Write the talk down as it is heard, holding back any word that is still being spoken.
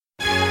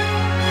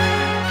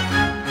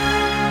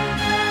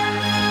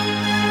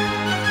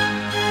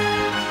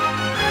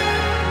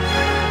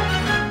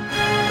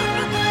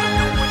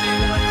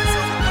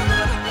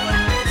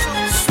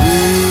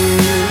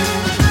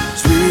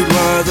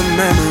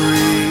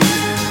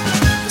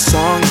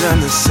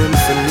and the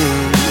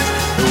symphonies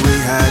that we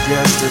had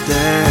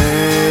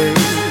yesterday.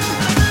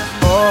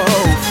 Oh,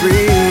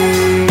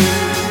 free,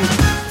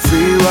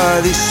 free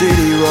were these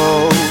city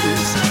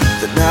roads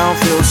that now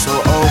feel so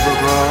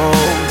overgrown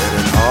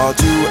and hard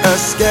to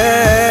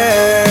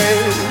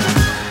escape.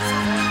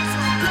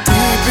 But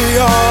deep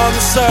beyond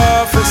the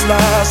surface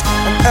lies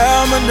an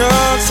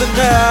eminence that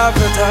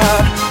never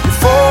died. You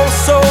fall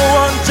so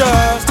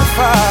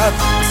unjustified,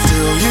 but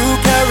still you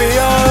carry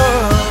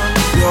on.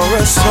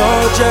 You're a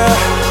soldier,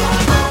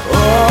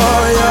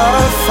 oh, you're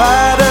a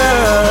fighter.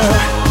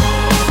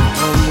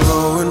 I'm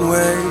going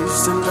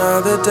waste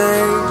another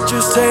day.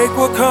 Just take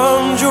what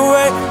comes your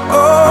way.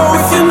 Oh,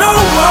 if you know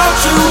what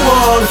you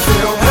wanna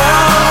feel,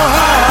 how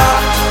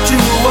high do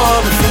you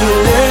wanna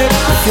feel it?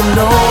 If you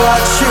know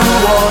what you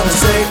wanna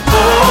say,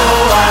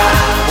 oh, I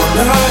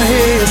wanna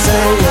hear you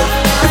say it.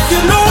 If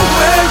you know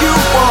where you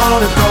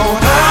wanna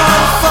go, how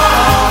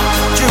far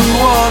do you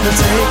wanna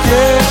take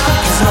it?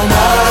 'Cause no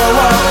matter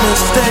what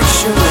mistakes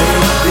you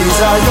make, these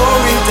are your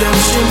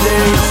redemption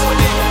days.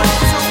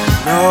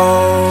 No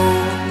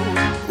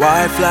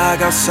white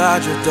flag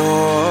outside your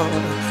door,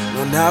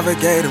 no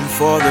navigating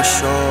for the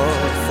shore,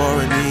 for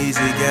an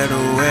easy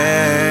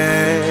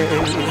getaway.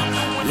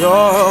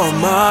 You're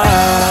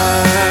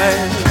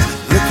mine,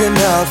 looking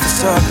out for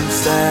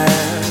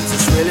circumstance.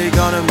 It's really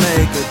gonna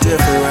make a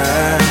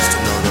difference to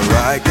know the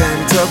right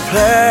game to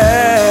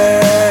play.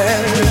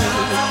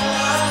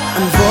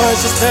 And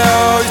voices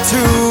tell you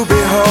to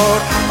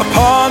behold,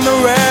 upon the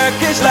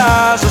wreckage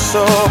lies a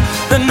soul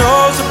that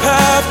knows the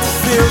path to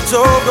fields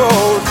of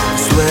gold.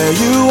 It's where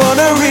you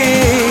wanna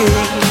read.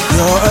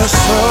 You're a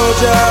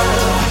soldier,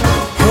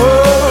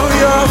 oh,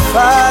 you're a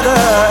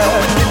fighter.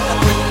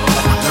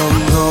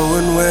 Don't go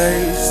and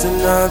waste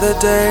another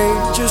day.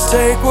 Just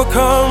take what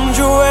comes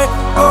your way.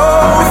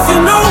 Oh, if you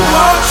know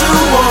what you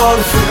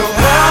wanna feel,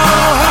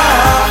 how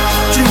high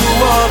do you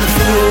wanna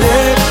feel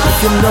it? If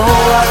you know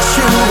what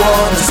you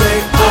wanna say,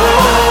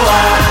 oh,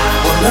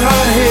 I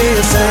wanna hear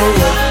you say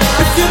it.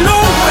 If you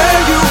know where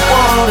you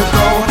wanna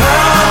go,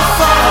 how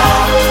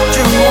far do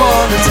you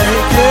wanna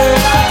take it?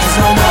 'Cause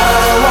no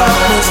matter what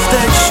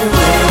mistakes you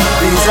make,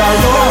 these are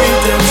your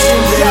redemption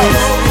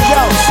days.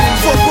 Yo,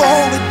 fuck a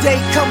holiday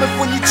coming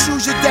when you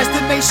choose your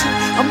destination.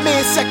 A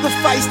man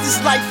sacrificed his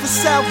life for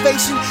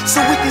salvation, so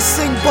we can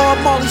sing Bob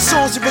Marley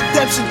songs of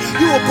redemption.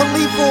 You a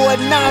believer or a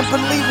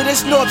non-believer,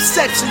 there's no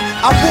exception.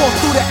 I walk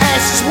through the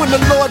ashes when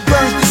the Lord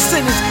burns the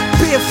sinners.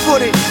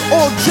 Barefooted,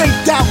 all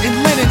draped out in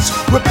linens,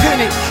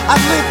 repentant. I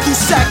lived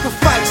through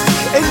sacrifice,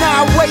 and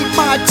now I wait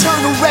my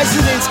eternal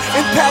residence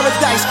in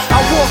paradise. I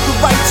walk the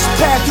righteous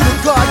path through the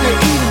Garden of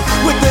Eden,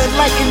 with the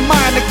enlightened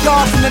mind of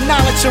God from the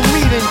knowledge I'm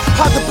reading.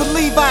 Hard to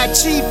believe I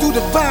achieved through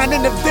divine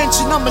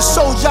intervention. I'm a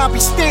soldier, I'll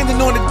be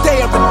standing on the day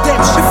of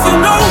redemption. If you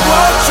know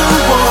what you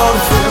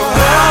wanna feel,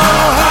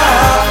 how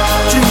high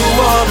do you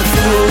wanna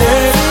feel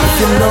it? If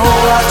you know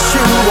what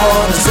you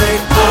wanna say,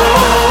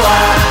 oh,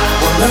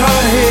 I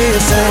wanna hear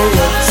you say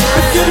it.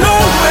 If you know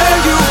where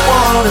you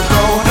wanna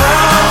go,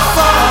 how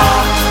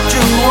far do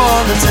you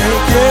wanna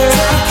take it?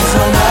 'Cause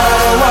no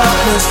matter what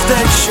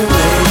mistakes you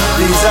make,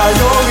 these are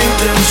your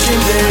redemption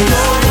days.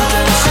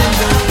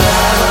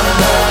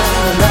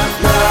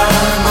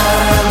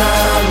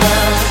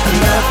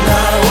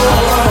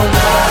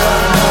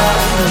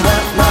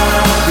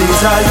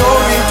 These are your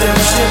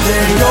redemption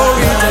days, your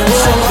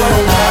redemption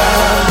days.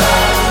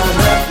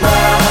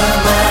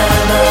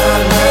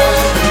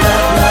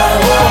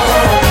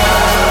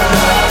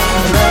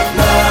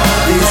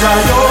 These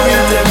are your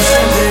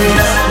redemption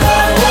days.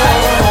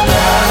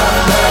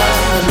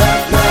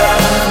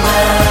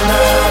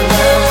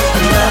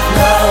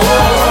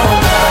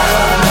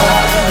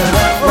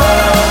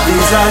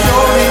 These are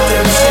your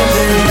redemption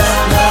days.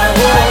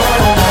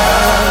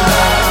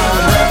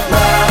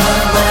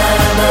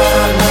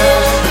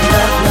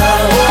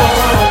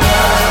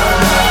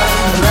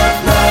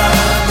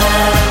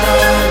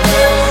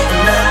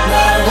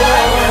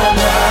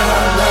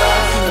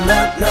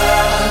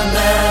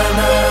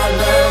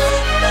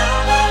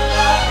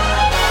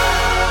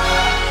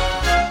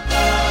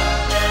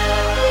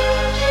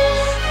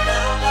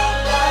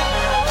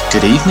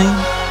 Good evening.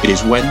 It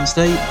is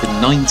Wednesday, the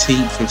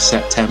 19th of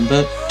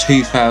September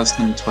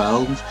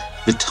 2012.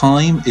 The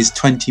time is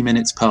 20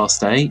 minutes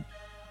past 8.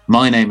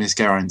 My name is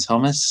Geraint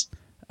Thomas.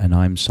 And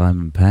I'm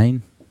Simon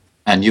Payne.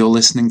 And you're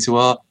listening to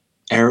our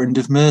Errand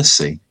of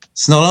Mercy.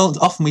 It's not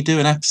often we do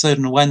an episode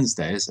on a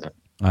Wednesday, is it?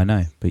 I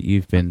know, but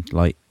you've been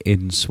like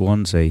in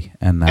Swansea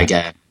and that.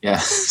 Again, yeah.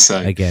 So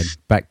again,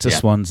 back to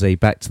Swansea,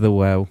 back to the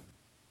well.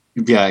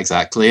 Yeah,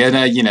 exactly. And,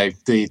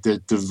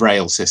 the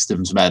rail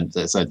systems meant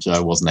that essentially I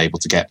wasn't able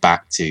to get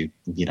back to,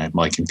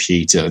 my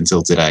computer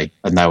until today.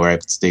 And now we're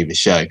able to do the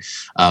show.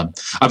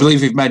 I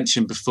believe we've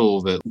mentioned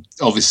before that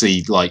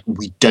obviously,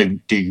 we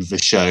don't do the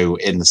show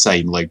in the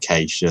same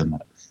location.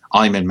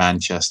 I'm in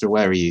Manchester.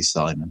 Where are you,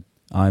 Simon?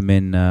 I'm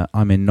in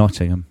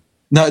Nottingham.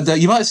 No,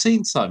 you might have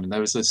seen, Simon,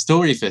 there was a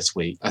story this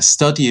week. A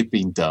study had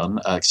been done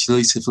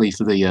exclusively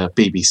for the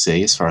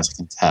BBC, as far as I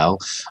can tell,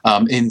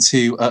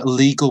 into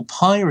illegal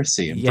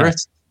piracy in Britain.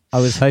 I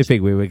was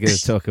hoping we were going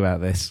to talk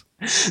about this.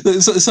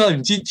 So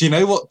do you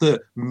know what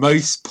the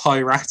most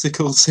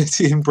piratical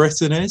city in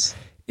Britain is?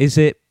 Is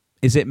it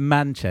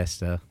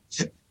Manchester?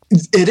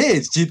 It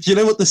is. Do you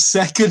know what the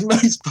second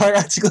most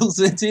piratical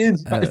city in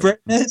Britain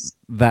is?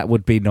 That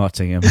would be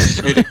Nottingham.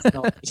 It is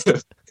not.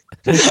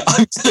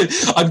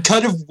 I'm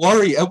kind of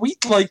worried. Are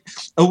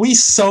we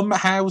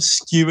somehow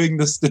skewing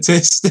the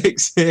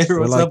statistics here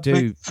or Well,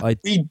 something? I Are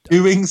we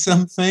doing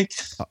something?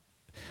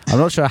 I'm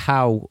not sure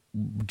how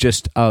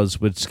just us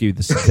would skew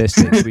the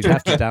statistics. We'd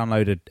have to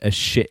download a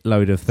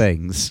shitload of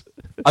things.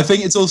 I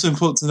think it's also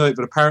important to note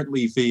that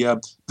apparently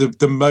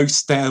the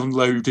most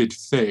downloaded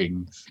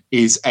thing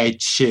is Ed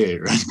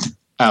Sheeran.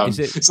 Is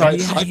it? So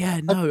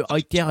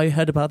I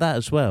heard about that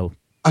as well.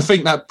 I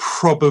think that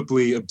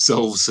probably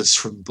absolves us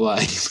from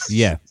blame.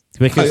 Yeah,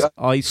 because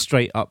I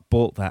straight up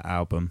bought that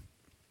album.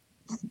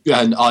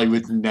 And I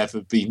would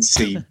never been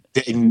seen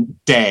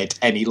dead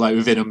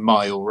within a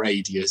mile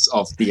radius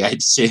of the Ed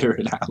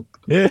Sheeran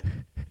album.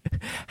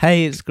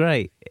 Hey, it's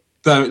great.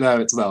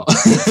 No, it's not.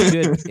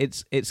 It's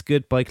good. It's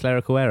good by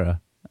clerical error,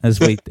 as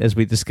we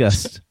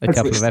discussed a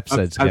couple of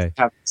episodes ago.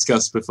 Have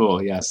discussed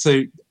before, yeah.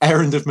 So,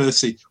 Errand of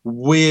Mercy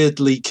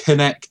weirdly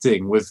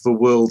connecting with the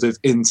world of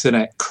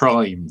internet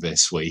crime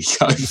this week.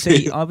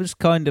 I was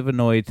kind of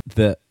annoyed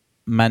that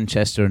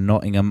Manchester and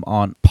Nottingham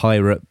aren't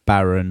pirate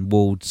baron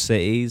walled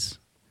cities.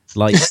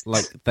 Like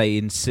they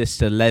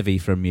insist a levy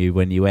from you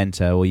when you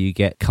enter, or you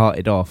get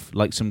carted off,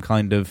 like some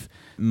kind of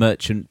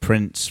merchant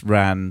prince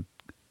ran.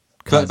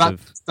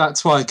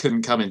 That's why I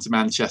couldn't come into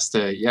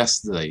Manchester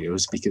yesterday. It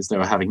was because they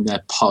were having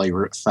their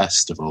pirate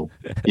festival.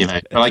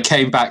 But I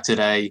came back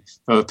today.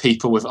 There were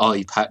people with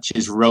eye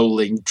patches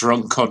rolling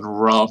drunk on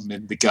rum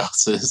in the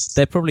gutters.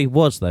 There probably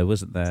was, though,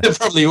 wasn't there? There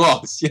probably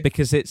was. Yeah.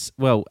 Because it's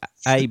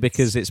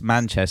because it's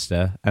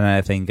Manchester and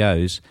anything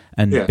goes,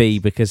 and B,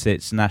 because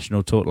it's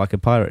National Talk Like a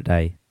Pirate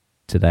Day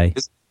today.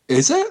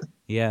 Is it?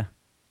 Yeah.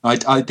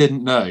 I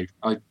didn't know.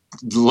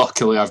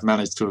 Luckily, I've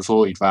managed to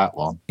avoid that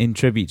one. In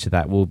tribute to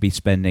that, we'll be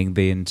spending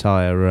the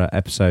entire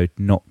episode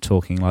not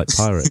talking like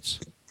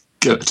pirates.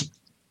 Good.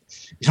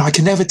 I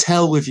can never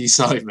tell with you,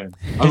 Simon.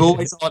 I'm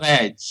always on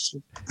edge.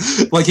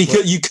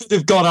 You could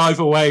have gone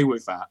either way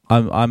with that.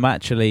 I'm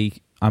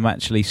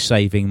actually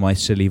saving my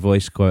silly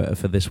voice quota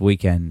for this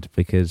weekend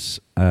because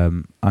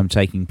I'm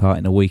taking part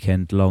in a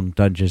weekend-long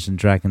Dungeons and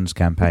Dragons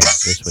campaign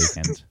this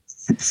weekend.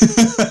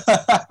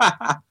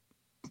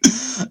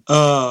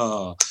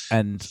 Oh.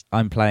 And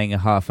I'm playing a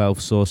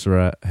half-elf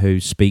sorcerer who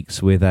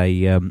speaks with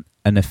an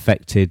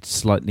affected,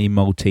 slightly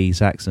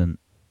Maltese accent.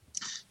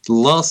 The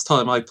last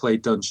time I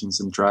played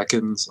Dungeons and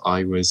Dragons,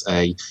 I was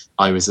a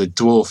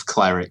dwarf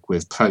cleric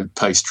with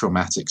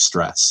post-traumatic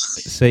stress.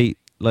 See,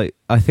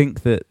 I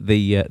think that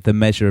the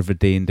measure of a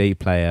D&D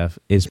player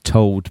is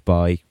told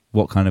by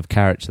what kind of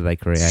character they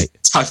create.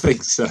 I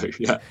think so,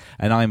 yeah.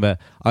 And I'm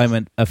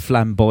a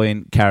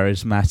flamboyant,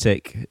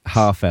 charismatic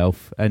half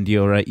elf, and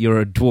you're a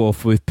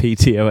dwarf with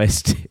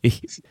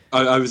PTSD.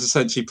 I was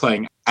essentially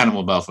playing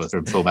Animal Mother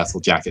from Full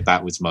Metal Jacket.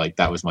 That was my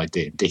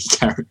D&D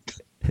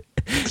character.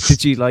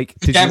 Did you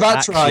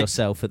axe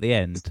yourself at the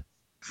end?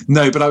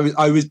 No, but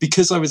I was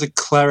because I was a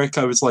cleric.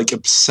 I was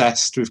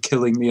obsessed with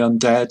killing the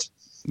undead.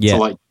 Yeah.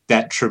 To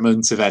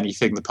detriment of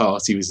anything the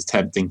party was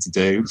attempting to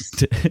do.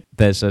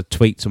 There's a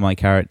tweak to my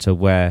character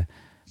where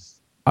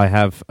I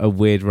have a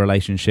weird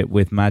relationship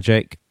with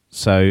magic.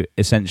 So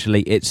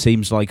essentially, it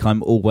seems like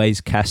I'm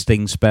always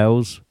casting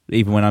spells,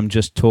 even when I'm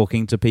just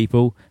talking to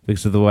people,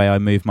 because of the way I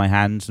move my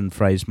hands and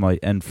phrase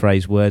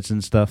words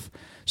and stuff.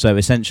 So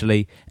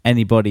essentially,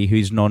 anybody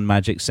who's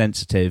non-magic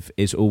sensitive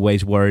is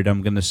always worried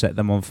I'm going to set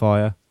them on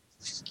fire.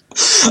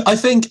 I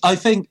think a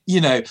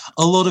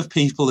lot of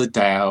people are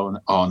down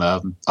on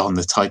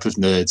the type of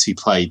nerds who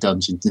play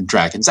Dungeons and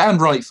Dragons,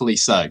 and rightfully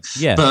so.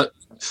 Yeah. But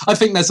I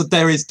think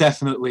there is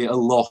definitely a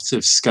lot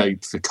of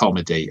scope for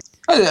comedy.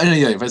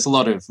 There's a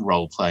lot of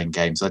role-playing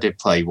games. I did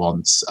play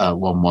one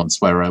once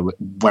where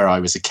I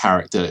was a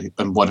character,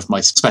 and one of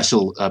my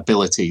special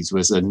abilities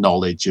was a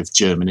knowledge of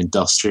German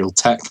industrial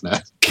techno.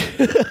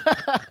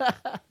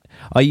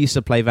 I used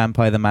to play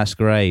Vampire the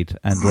Masquerade,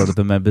 and one of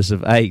the members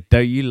of... Hey,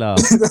 don't you laugh.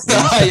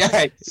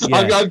 Yeah.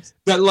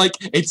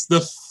 It's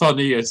the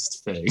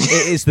funniest thing.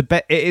 It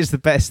is the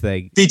best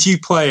thing. Did you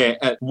play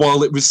it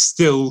while it was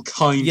still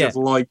kind of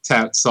light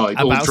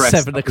outside? About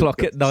 7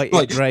 o'clock at night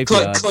in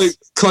graveyards.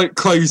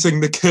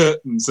 Closing the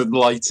curtains and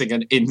lighting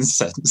an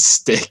incense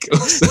stick or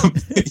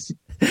something.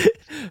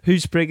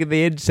 Who's bringing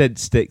the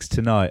incense sticks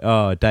tonight?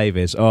 Oh,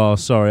 Davis. Oh,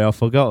 sorry, I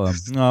forgot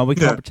them. Oh, we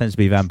can't pretend to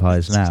be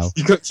vampires now.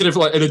 You got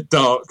in a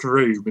dark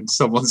room and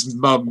someone's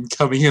mum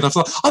coming in. I was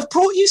like, I've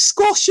brought you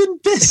squash and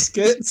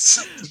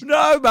biscuits.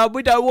 No, Mum,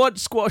 we don't want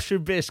squash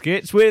and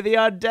biscuits. We're the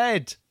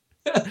undead.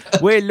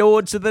 We're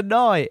lords of the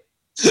night.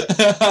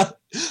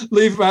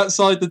 Leave them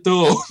outside the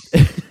door.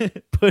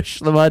 Push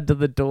them under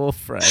the door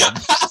frame.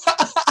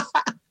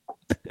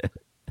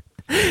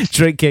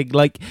 Drinking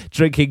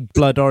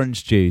blood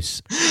orange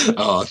juice.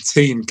 Oh,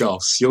 teen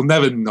goths, you'll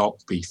never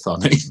not be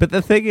funny. But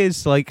the thing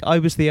is, I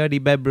was the only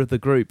member of the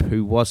group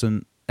who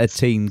wasn't a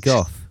teen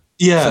goth.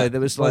 Yeah. So there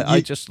was like, I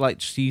just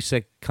like used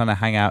to kind of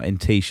hang out in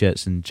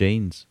t-shirts and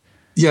jeans.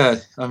 Yeah,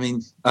 I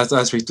mean,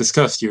 as we've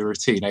discussed, you were a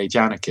teenage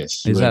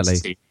anarchist. You Exactly. went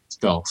to teenage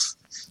golf.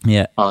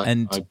 Yeah,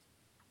 and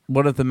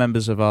one of the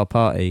members of our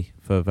party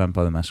for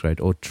Vampire the Masquerade,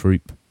 or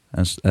troop,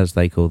 as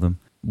they call them,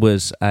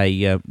 was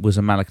a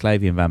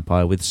Malaclavian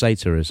vampire with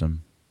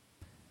satanism.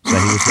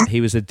 So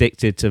he was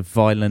addicted to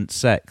violent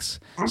sex.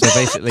 So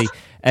basically,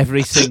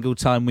 every single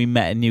time we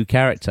met a new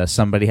character,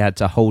 somebody had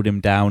to hold him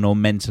down or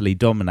mentally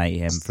dominate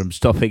him from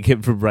stopping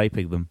him from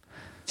raping them.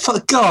 For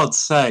God's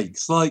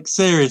sakes, like,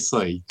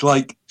 seriously,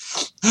 like,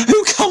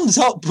 who comes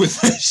up with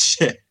this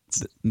shit?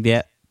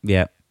 Yeah,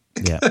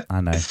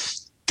 I know.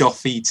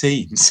 Gothy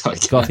teens, I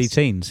guess. Gothy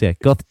teens, yeah.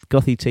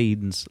 Gothy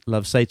teens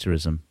love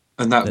satanism.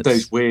 And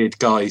those weird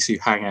guys who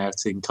hang out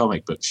in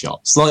comic book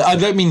shops. Like, I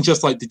don't mean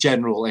just like the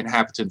general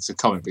inhabitants of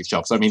comic book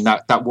shops. I mean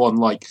that one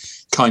like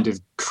kind of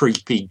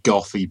creepy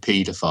gothy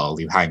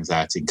paedophile who hangs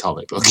out in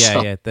comic book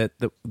shops. Yeah.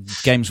 The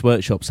Games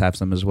Workshops have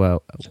them as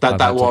well.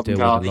 That one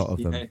guy. A lot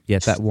of them. Yeah,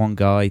 that one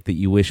guy that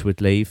you wish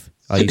would leave.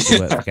 I used to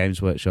work for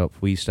Games Workshop.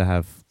 We used to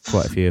have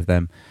quite a few of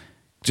them.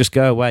 Just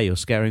go away. You're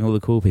scaring all the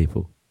cool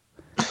people.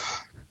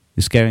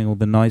 You're scaring all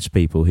the nice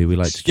people who we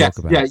like to talk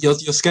about. Yeah, you're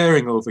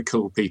scaring all the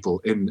cool people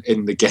in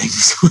the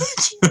Games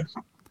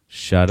Workshop.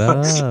 Shut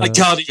up. I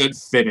can't even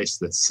finish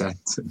this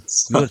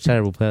sentence. You're a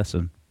terrible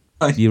person.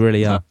 You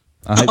really are.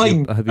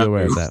 I hope you're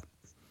aware of that.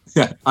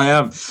 Yeah, I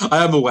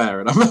am aware,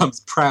 and I'm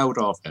proud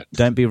of it.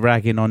 Don't be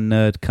ragging on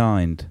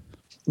Nerdkind.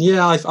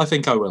 Yeah, I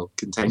think I will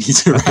continue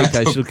to rag. I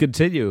think I shall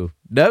continue.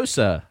 No,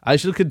 sir. I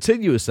shall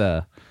continue,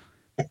 sir.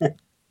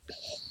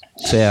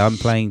 So yeah, I'm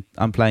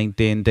playing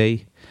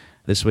D&D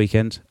this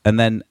weekend. And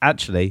then,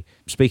 actually,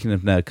 speaking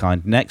of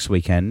Nerdkind, next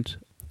weekend,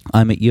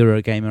 I'm at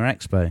Eurogamer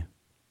Expo.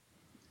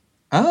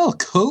 Oh,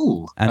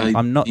 cool. And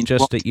I'm not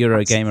just at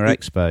Eurogamer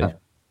Expo.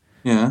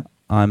 Yeah.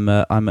 I'm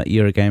at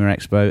Eurogamer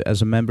Expo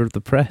as a member of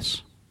the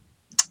press.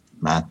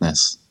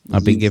 Madness.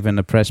 I've been given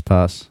a press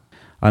pass.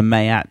 I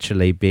may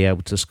actually be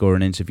able to score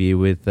an interview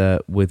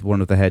with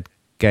one of the head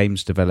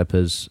games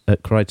developers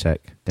at Crytek.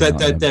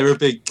 They're a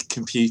big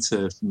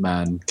computer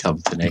man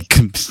company.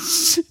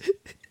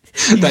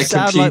 You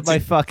sound like my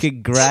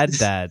fucking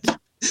granddad.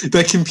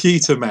 They're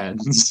computer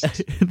men's.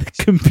 The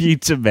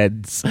computer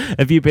men's.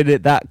 Have you been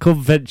at that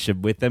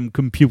convention with them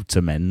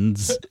computer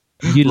men's?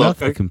 You love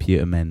the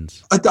computer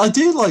men's. I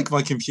do like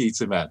my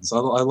computer men's. I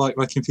like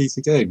my computer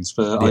games,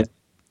 but I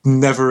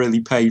never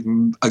really paid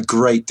a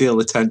great deal of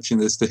attention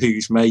as to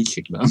who's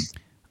making them.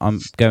 I'm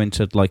going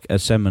to like a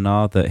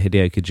seminar that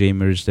Hideo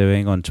Kojima is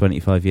doing on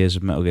 25 years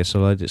of Metal Gear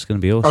Solid. It's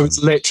going to be awesome. I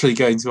was literally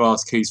going to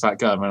ask who's that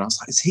guy, and I was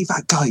like, is he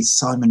that guy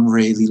Simon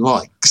really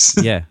likes?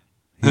 Yeah.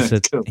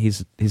 Cool.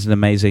 He's an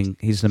amazing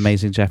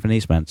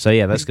Japanese man. So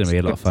yeah, that's going to be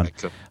a lot of fun.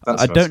 Cool.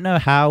 I don't know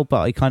how,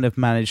 but I kind of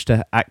managed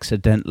to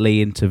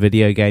accidentally into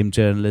video game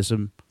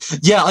journalism.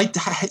 Yeah,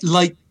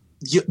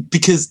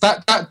 because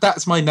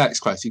that's my next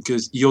question,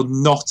 because you're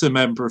not a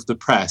member of the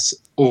press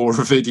or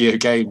a video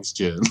games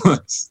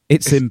journalist.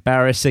 It's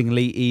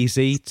embarrassingly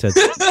easy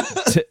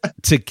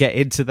to get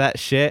into that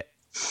shit.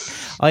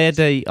 I had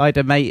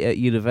a mate at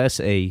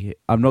university.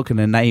 I'm not going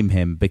to name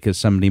him because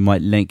somebody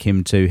might link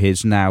him to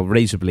his now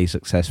reasonably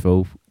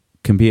successful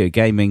computer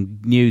gaming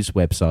news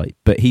website.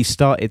 But he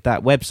started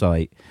that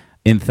website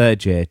in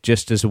third year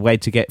just as a way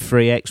to get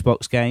free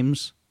Xbox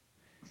games.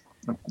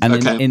 And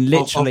okay. in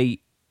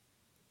literally...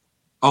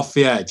 Off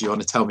the air, do you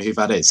want to tell me who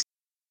that is?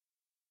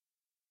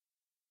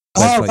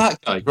 That's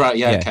that guy. Right,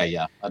 yeah, Yeah. okay,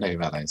 yeah. I know who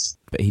that is.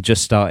 But he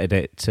just started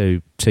it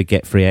to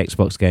get free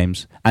Xbox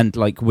games. And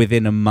like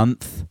within a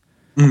month,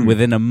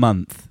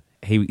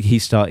 he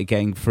started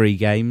getting free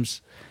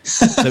games.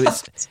 So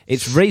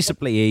it's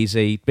reasonably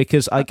easy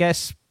because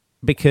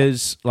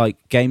like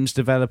games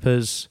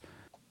developers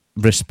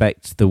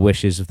respect the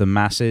wishes of the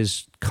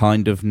masses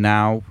kind of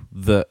now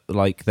that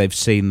like they've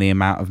seen the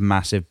amount of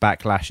massive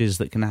backlashes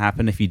that can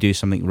happen if you do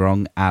something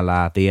wrong, a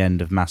la the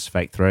end of Mass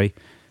Effect 3.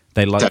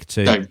 They like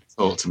Don't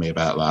talk to me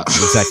about that.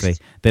 Exactly.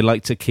 They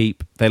like to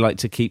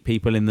keep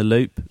people in the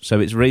loop, so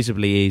it's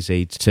reasonably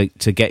easy to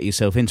get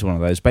yourself into one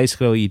of those.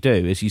 Basically, all you do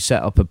is you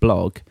set up a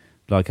blog,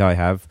 like I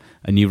have,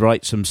 and you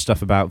write some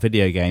stuff about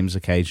video games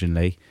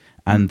occasionally,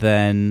 and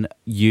then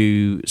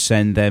you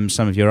send them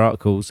some of your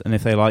articles, and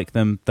if they like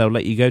them, they'll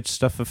let you go to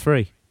stuff for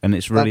free, and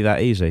it's really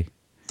that easy.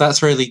 That's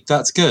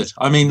good.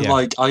 I mean, Yeah.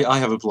 like, I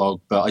have a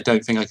blog, but I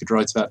don't think I could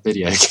write about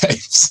video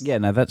games. Yeah,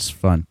 no, that's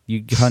fun.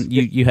 You can't.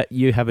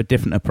 You have a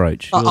different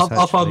approach.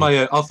 I'll find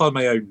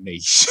my own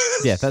niche.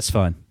 Yeah, that's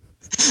fine.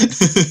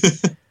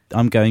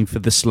 I'm going for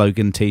the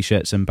slogan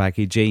T-shirts and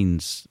baggy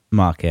jeans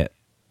market.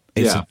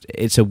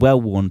 It's a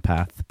well-worn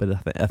path,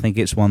 but I think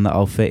it's one that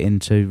I'll fit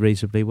into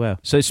reasonably well.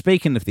 So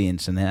speaking of the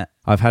internet,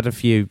 I've had a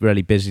few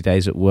really busy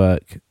days at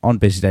work. On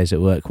busy days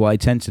at work, what I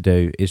tend to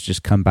do is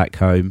just come back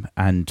home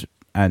and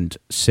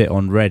sit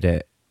on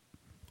Reddit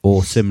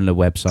or similar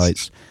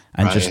websites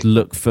and just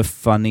look for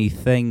funny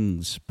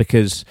things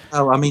because...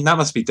 Oh, I mean, that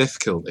must be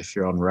difficult if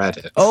you're on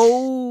Reddit.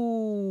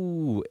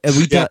 Oh! Are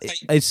we done?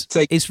 Is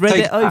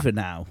Reddit over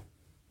now?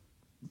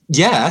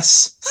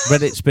 Yes.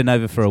 Reddit's been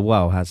over for a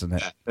while, hasn't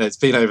it? Yeah, it's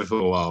been over for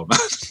a while, man.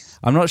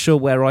 I'm not sure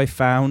where I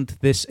found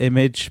this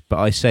image, but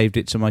I saved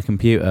it to my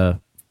computer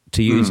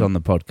to use on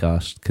the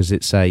podcast because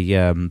it's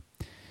an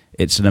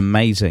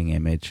amazing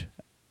image.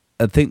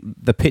 I think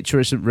the picture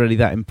isn't really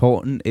that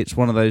important. It's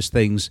one of those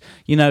things,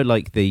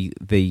 like the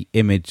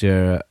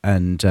Imager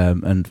and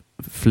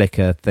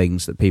Flickr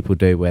things that people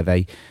do, where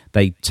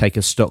they take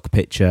a stock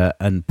picture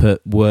and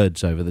put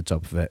words over the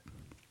top of it.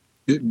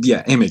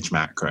 Yeah, image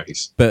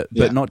macros. But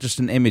not just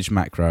an image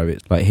macro.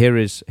 It's like here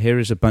is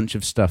a bunch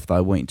of stuff that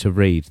I want you to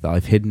read that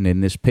I've hidden in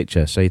this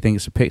picture. So you think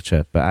it's a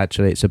picture, but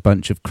actually it's a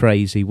bunch of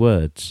crazy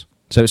words.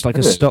 So it's like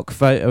a stock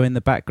photo in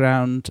the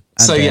background.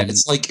 And so yeah,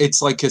 it's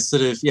like a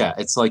sort of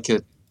it's like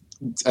an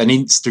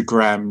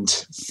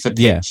Instagrammed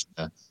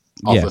picture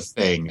of a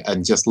thing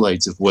and just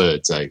loads of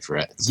words over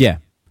it. Yeah,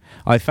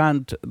 I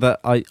found that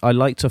I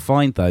like to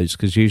find those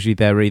because usually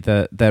they're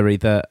either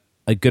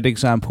a good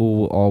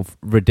example of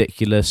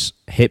ridiculous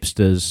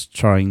hipsters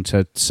trying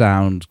to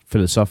sound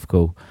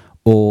philosophical,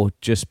 or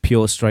just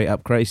pure straight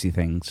up crazy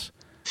things.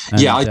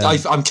 And,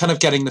 I'm kind of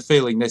getting the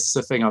feeling this is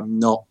a thing I'm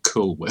not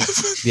cool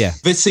with. Yeah,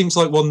 this seems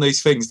like one of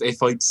those things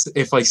that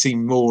if I see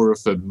more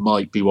of them,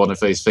 might be one of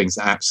those things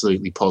that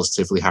absolutely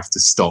positively have to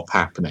stop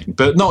happening.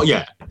 But not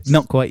yet.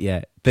 Not quite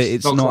yet. But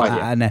it's not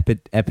at an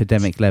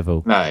epidemic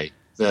level. No,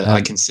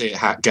 I can see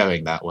it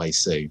going that way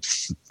soon.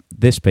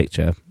 This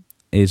picture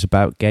is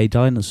about gay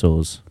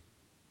dinosaurs.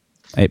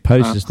 It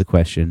poses the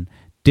question: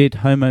 did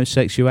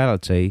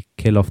homosexuality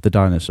kill off the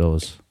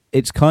dinosaurs?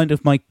 It's kind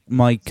of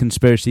my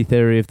conspiracy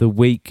theory of the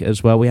week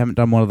as well. We haven't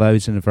done one of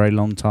those in a very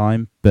long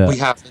time, but we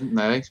haven't,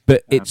 no.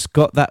 But it's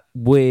got that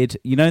weird,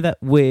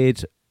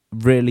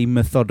 really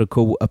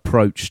methodical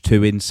approach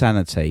to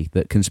insanity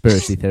that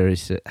conspiracy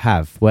theories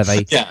have, where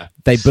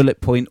they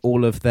bullet point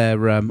all of their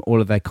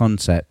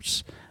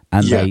concepts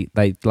and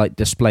they like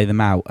display them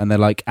out, and they're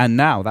like, and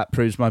now that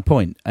proves my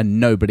point, and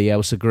nobody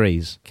else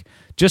agrees.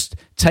 Just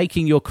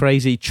taking your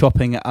crazy,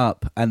 chopping it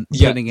up and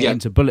putting it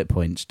into bullet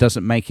points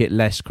doesn't make it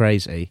less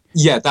crazy.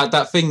 Yeah,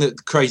 that thing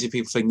that crazy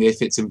people think that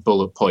if it's in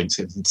bullet points,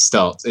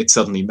 it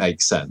suddenly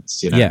makes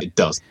sense. It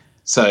does.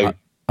 So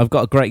I've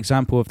got a great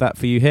example of that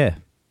for you here.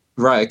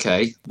 Right,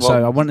 okay. Well,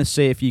 so I want to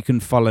see if you can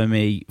follow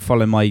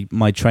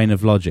my train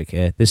of logic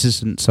here. This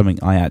isn't something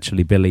I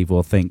actually believe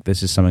or think.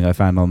 This is something I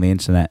found on the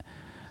internet.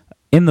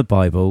 In the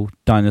Bible,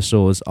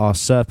 dinosaurs are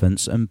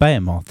serpents and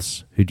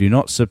behemoths who do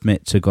not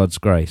submit to God's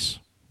grace.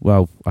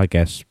 Well, I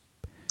guess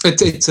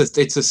it's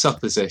a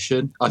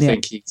supposition. I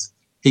think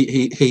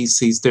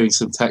he's doing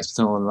some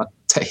textual.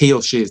 He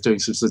or she is doing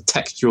some sort of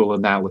textual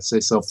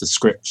analysis of the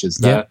scriptures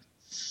there.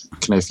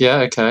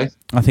 Okay.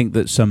 I think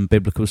that some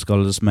biblical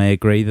scholars may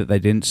agree that they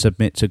didn't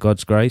submit to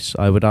God's grace.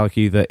 I would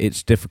argue that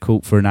it's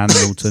difficult for an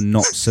animal to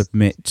not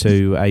submit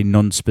to a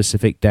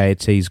non-specific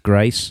deity's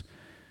grace.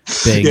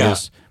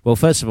 Well,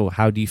 first of all,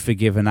 how do you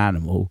forgive an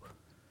animal?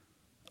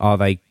 Are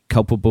they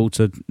culpable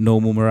to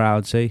normal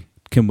morality?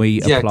 Can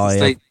we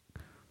apply?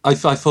 I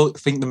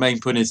think the main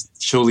point is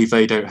surely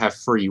they don't have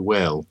free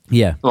will.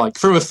 Yeah, like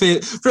from a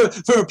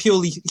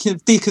purely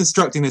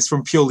deconstructing this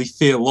from purely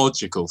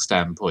theological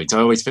standpoint, I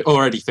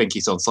already think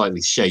he's on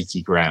slightly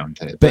shaky ground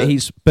here. But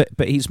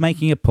he's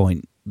making a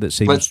point that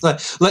seems.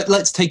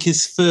 Let's take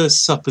his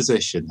first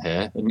supposition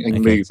here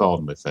and move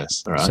on with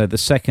this. All right? So the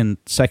second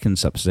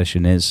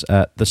supposition is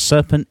the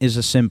serpent is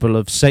a symbol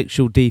of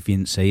sexual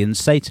deviancy and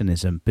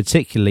Satanism,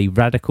 particularly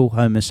radical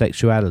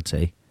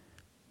homosexuality.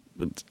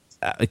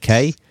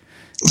 Okay.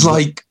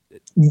 Like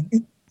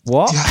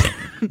what?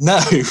 No,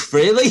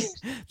 really?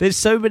 There's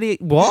so many.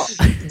 What?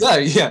 No,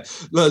 yeah.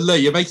 Look,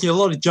 you're making a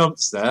lot of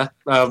jumps there.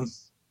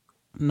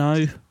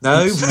 No.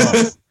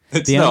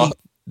 It's not.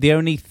 The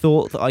only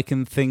thought that I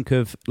can think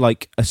of,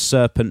 like a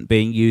serpent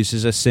being used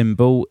as a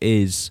symbol,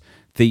 is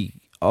the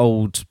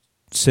old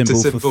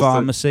symbol for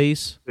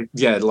pharmacies.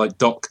 Like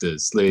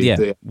doctors.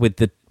 With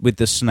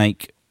the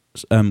snake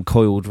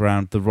coiled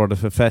around the rod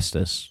of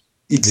Hephaestus.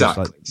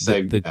 Exactly.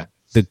 Like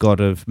the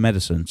god of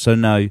medicine. So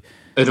no.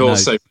 And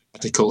also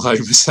radical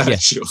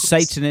homosexuals. Yeah.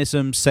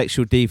 Satanism,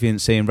 sexual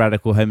deviancy, and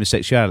radical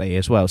homosexuality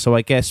as well. So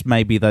I guess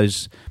maybe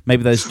those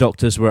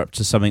doctors were up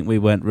to something we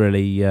weren't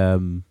really.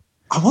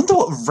 I wonder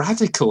what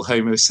radical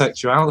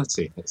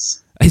homosexuality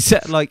is. Is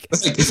it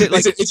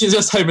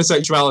just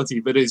homosexuality,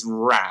 but it's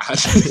rad?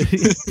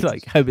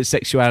 Like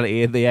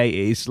homosexuality in the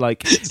 80s,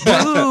 like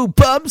ooh,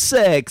 bum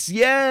sex,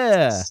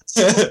 yeah.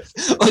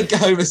 Like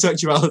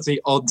homosexuality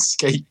on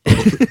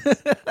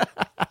skateboard.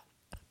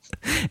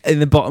 in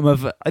the bottom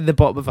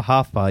of a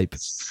half pipe.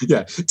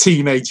 Yeah,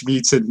 Teenage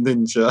Mutant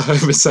Ninja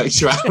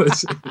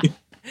homosexuality.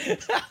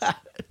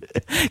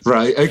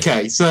 Right.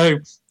 Okay. So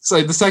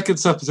the second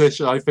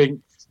supposition, I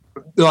think.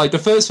 Like the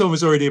first one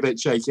was already a bit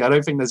shaky. I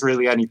don't think there's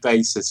really any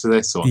basis for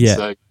this one. Yeah.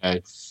 So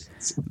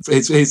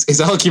his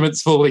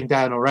argument's falling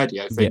down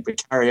already, I think.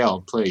 But carry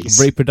on,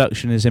 please.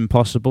 Reproduction is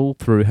impossible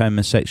through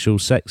homosexual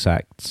sex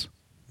acts.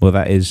 Well,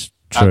 that is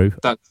true.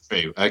 That's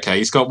true. Okay,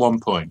 he's got 1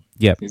 point.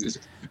 Yep.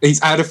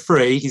 He's out of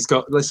 3. He's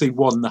got, let's say,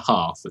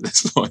 1.5 at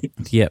this point.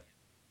 Yep.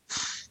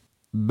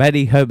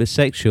 many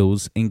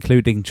homosexuals,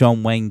 including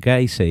John Wayne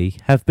Gacy,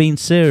 have been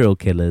serial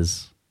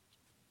killers.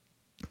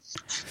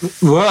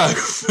 Whoa.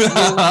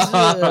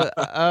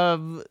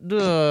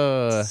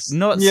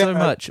 Not so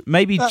much.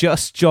 Maybe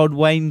just John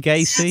Wayne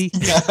Gacy.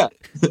 Yeah.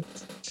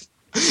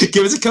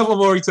 Give us a couple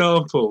more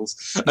examples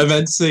and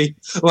then see.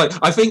 Like,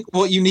 I think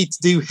what you need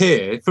to do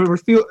here for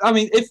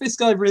if this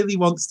guy really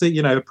wants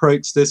to,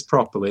 approach this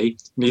properly,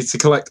 he needs to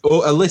collect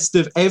a list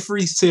of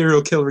every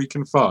serial killer he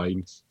can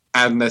find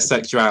and their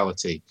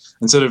sexuality,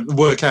 and sort of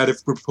work out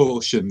if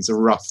proportions are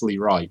roughly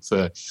right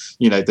for,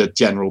 the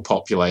general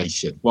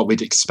population, what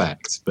we'd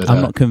expect. But I'm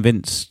not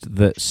convinced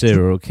that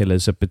serial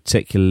killers are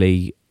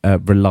particularly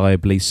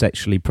reliably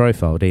sexually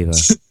profiled either.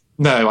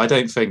 No, I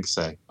don't think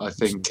so. I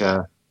think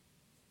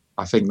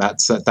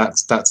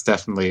that's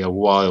definitely a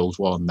wild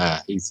one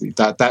there.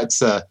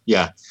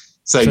 Yeah.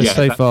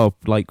 So far,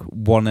 like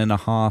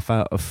 1.5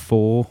 out of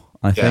 4.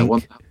 I think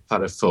 1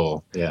 out of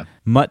 4. Yeah.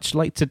 Much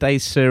like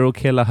today's serial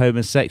killer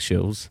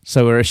homosexuals.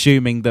 So we're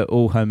assuming that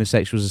all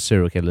homosexuals are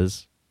serial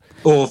killers.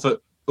 Are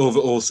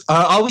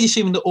we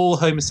assuming that all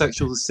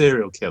homosexuals are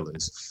serial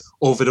killers,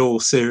 or that all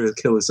serial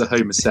killers are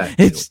homosexual?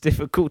 It's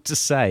difficult to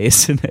say,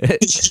 isn't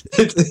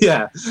it?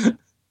 Yeah.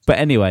 But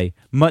anyway,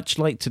 much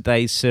like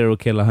today's serial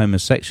killer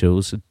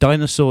homosexuals,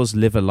 dinosaurs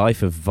live a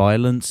life of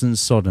violence and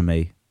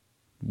sodomy.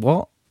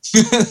 What?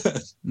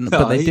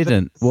 But they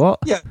didn't. What?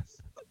 Yeah.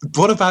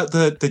 What about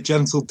the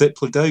gentle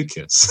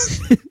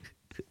Diplodocus?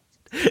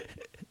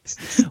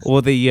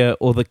 or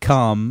the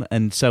calm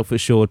and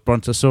self-assured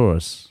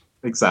Brontosaurus?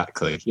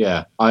 Exactly.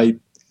 Yeah. I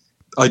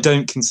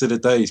don't consider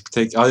those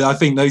particular. I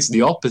think those are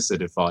the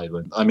opposite of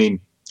violent. I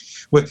mean,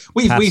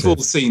 we've all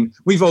seen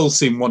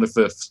one of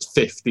the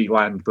 50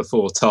 Land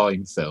Before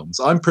Time films.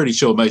 I'm pretty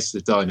sure most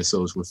of the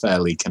dinosaurs were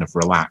fairly kind of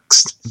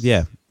relaxed,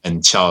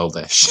 and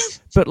childish.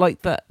 But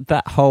like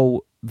that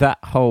whole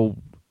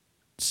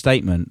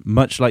statement,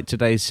 much like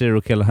today's serial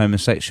killer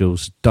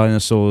homosexuals,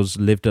 dinosaurs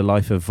lived a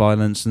life of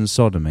violence and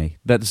sodomy.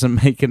 That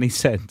doesn't make any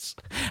sense.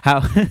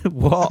 How?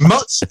 What?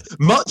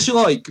 Much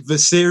like the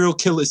serial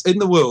killers in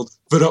the world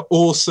that are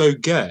also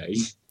gay.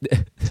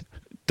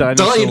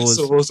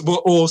 Dinosaurs were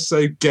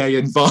also gay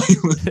and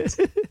violent.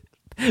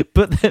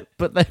 but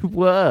they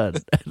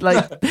weren't.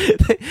 Like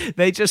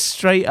they just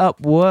straight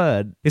up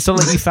weren't. It's not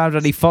like you found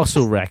any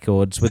fossil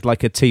records with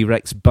like a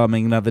T-Rex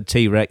bumming another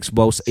T-Rex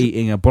whilst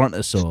eating a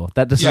brontosaur.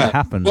 That doesn't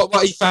happen. What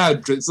he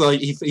found, it's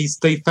like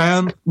they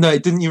found. No,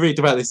 didn't you read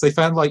about this? They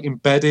found like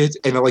embedded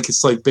in a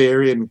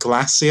Siberian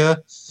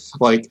glacier,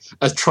 like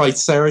a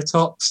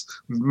triceratops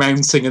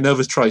mounting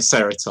another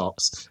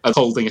triceratops and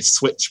holding a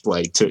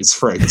switchblade to its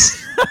throat.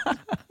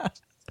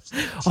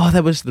 Oh,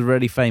 there was the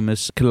really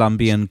famous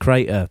Columbian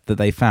crater that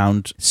they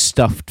found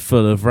stuffed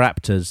full of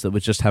raptors that were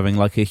just having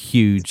like a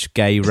huge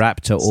gay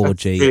raptor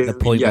orgy at the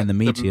point when the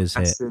meteors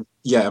hit.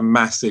 Yeah, a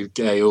massive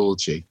gay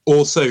orgy.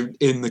 Also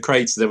in the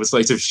crater there was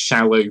loads of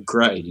shallow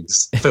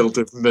graves filled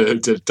with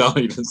murdered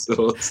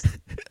dinosaurs.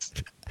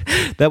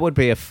 That would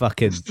be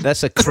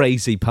that's a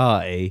crazy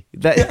party.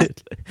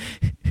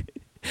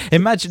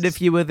 Imagine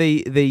if you were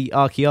the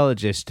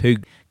archaeologist who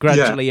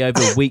gradually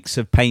over weeks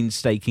of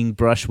painstaking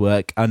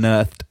brushwork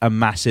unearthed a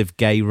massive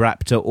gay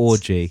raptor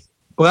orgy.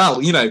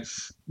 Well,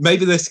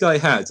 maybe this guy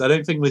has. I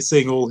don't think we're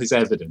seeing all his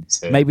evidence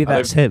here. Maybe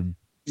that's him.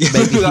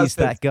 Maybe he's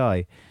that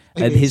guy.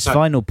 And his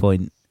final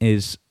point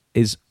is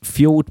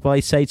fueled by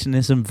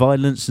Satanism,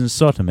 violence and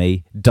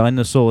sodomy,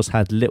 dinosaurs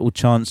had little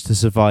chance to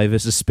survive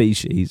as a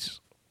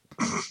species.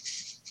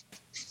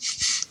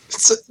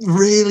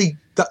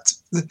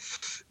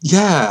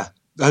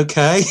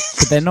 Okay.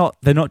 But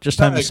they're not just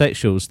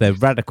homosexuals, they're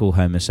radical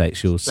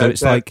homosexuals. So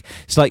it's like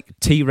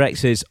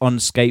T-Rexes on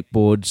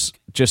skateboards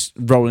just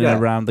rolling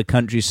around the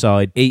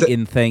countryside,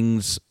 eating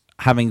things,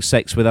 having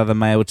sex with other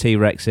male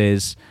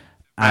T-Rexes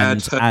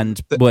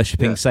and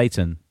worshipping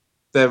Satan.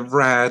 They're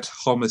rad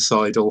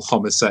homicidal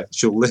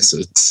homosexual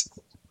lizards.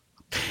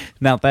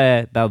 Now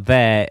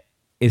there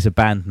is a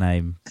band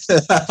name.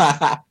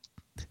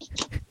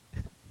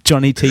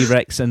 Johnny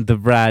T-Rex and the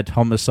Rad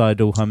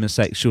Homicidal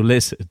Homosexual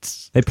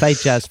Lizards. They play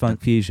jazz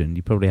funk fusion.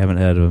 You probably haven't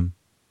heard of them.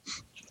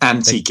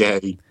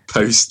 Anti-gay,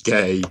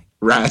 post-gay,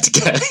 rad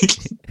gay.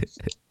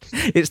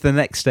 It's the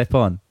next step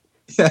on.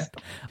 Yeah.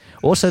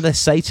 Also, they're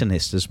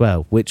Satanist as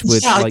well, which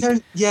would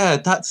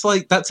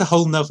that's a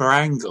whole nother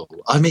angle.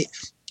 I mean,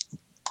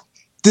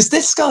 does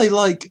this guy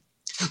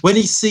when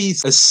he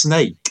sees a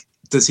snake,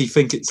 does he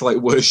think it's like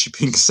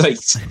worshipping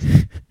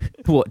Satan?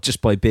 What,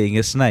 just by being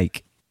a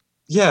snake?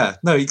 Yeah,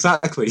 no,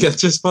 exactly. Yeah,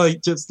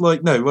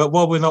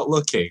 while we're not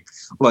looking,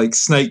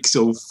 snakes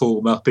all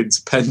form up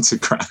into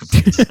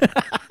pentagrams.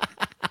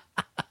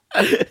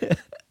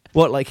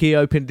 What, like he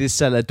opened his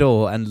cellar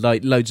door and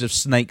loads of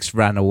snakes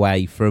ran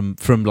away from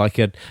like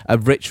a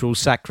ritual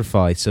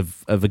sacrifice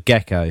of a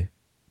gecko?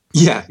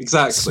 Yeah,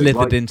 exactly.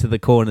 Slithered into the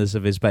corners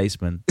of his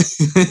basement.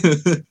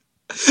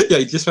 Yeah,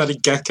 he just had a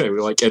gecko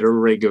in a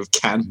ring of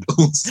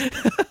candles.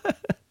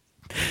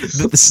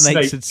 That the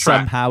snakes had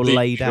somehow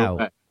laid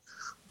out.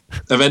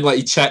 And then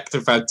he checked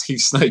and found 2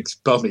 snakes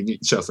bumming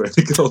each other in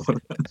the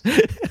corner.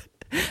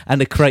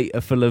 and a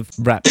crater full of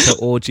raptor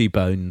orgy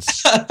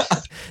bones.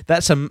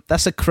 That's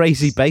a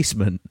crazy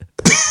basement.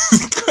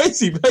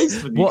 Crazy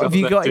basement. What have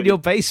you got in your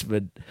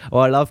basement?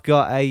 Well, I've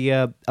got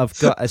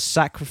a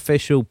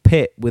sacrificial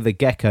pit with a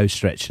gecko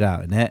stretched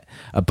out in it,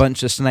 a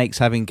bunch of snakes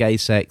having gay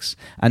sex,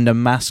 and a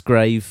mass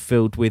grave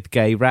filled with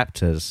gay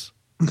raptors.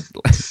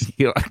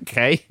 You're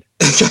okay?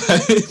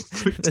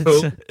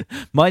 Cool.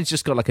 Mine's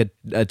just got like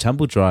a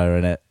tumble dryer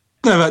in it.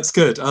 No, that's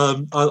good. I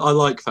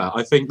like that.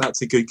 I think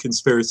that's a good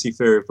conspiracy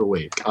theory of the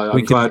week.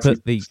 We can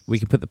put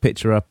the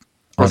picture up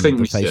on the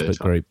Facebook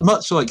group.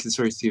 Much like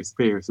conspiracy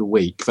theory of the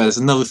week, there's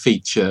another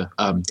feature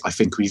I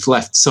think we've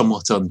left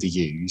somewhat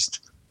underused,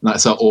 and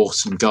that's our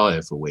awesome guy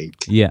of the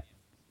week. Yeah.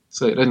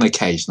 So an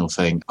occasional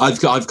thing. I've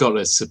got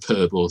a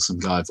superb awesome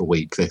guy of the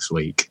week this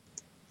week.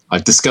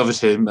 I've discovered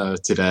him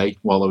today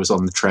while I was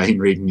on the train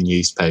reading the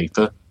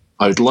newspaper.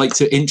 I would like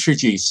to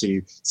introduce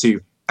you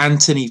to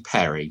Anthony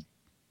Perry,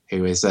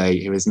 who is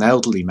an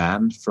elderly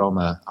man from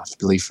I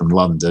believe from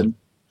London.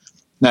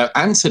 Now,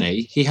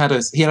 Anthony, he had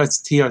a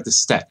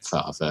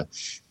stepfather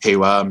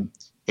who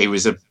he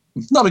was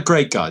not a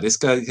great guy. This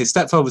guy, his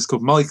stepfather was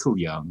called Michael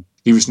Young.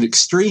 He was an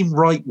extreme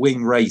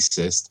right-wing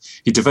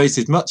racist. He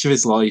devoted much of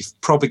his life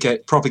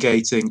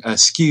propagating a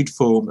skewed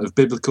form of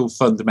biblical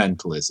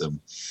fundamentalism.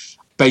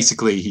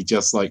 Basically, he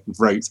just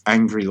wrote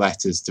angry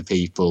letters to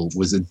people,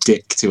 was a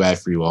dick to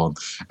everyone,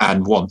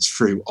 and once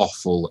threw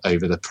offal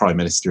over the Prime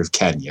Minister of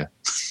Kenya.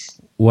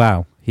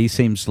 Wow, he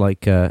seems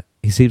like the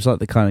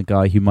kind of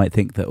guy who might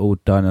think that all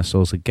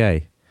dinosaurs are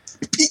gay.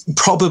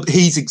 Probably,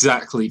 he's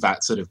exactly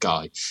that sort of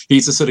guy.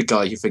 He's the sort of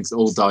guy who thinks that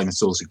all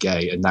dinosaurs are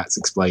gay, and that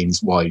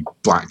explains why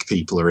black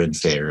people are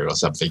inferior or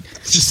something.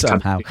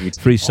 Somehow,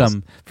 through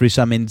some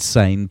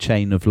insane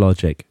chain of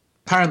logic.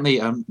 Apparently,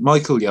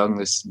 Michael Young,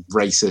 this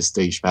racist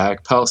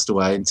douchebag, passed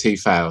away in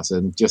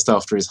 2000, just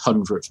after his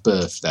 100th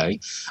birthday.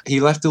 He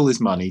left all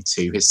his money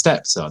to his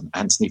stepson,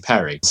 Anthony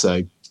Perry.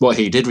 So what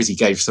he did was he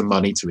gave some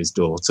money to his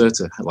daughter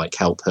to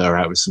help her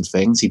out with some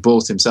things. He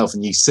bought himself a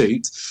new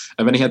suit,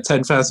 and then he had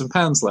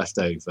 £10,000 left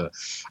over.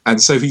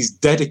 And so he's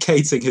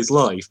dedicating his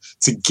life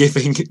to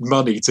giving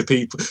money to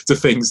people, to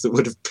things that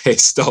would have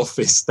pissed off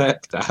his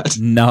stepdad.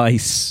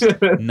 Nice.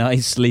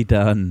 Nicely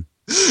done.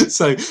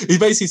 So he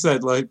basically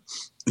said,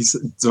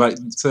 so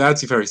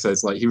Anthony Perry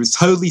says, he was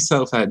totally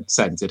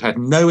self-centered, had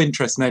no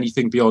interest in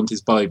anything beyond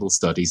his Bible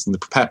studies and the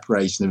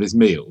preparation of his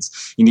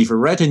meals. He neither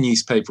read a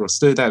newspaper or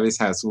stood out of his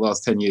house for the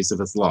last 10 years of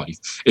his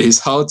life. It is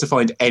hard to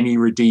find any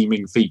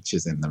redeeming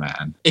features in the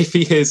man. If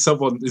he hears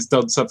someone has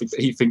done something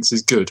that he thinks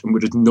is good and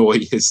would annoy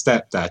his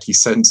stepdad, he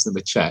sends them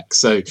a check.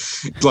 So,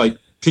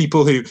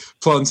 people who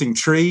planting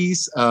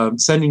trees,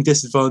 sending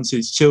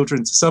disadvantaged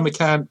children to summer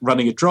camp,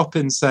 running a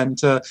drop-in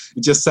centre,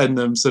 just send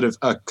them sort of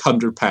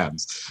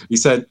 £100. He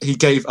said he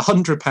gave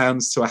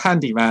 £100 to a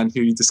handyman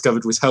who he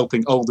discovered was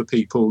helping older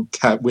people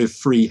with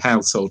free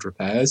household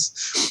repairs.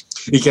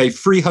 He gave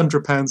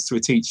 £300 to a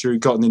teacher who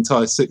got an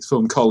entire sixth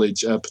form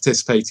college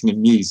participating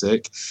in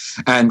music,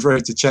 and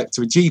wrote a cheque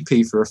to a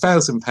GP for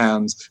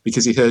 £1,000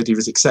 because he heard he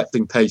was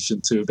accepting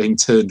patients who were being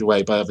turned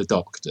away by other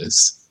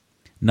doctors.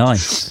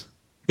 Nice.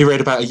 He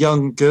read about a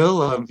young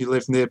girl who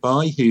lived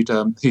nearby who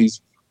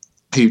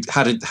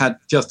had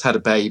just had a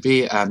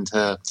baby, and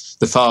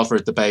the father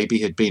of the baby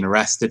had been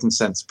arrested and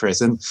sent to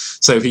prison.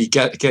 So he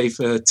gave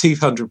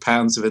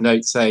 £200 with a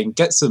note saying,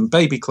 "Get some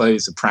baby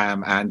clothes, a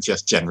pram, and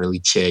just generally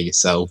cheer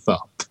yourself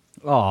up."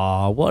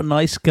 Oh, what a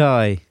nice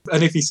guy.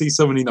 And if he sees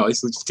somebody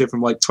nice, he'll just give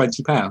him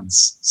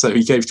 £20. So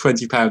he gave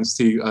 £20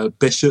 to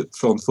Bishop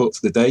on foot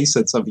for the day,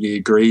 said something he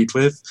agreed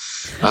with.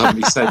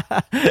 He said,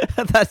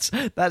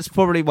 that's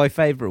probably my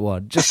favourite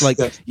one. Just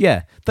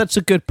yeah, that's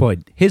a good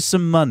point. Here's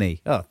some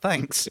money. Oh,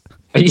 thanks.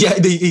 Yeah,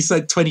 he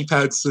said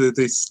 £20 to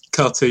this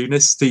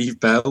cartoonist, Steve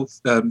Bell,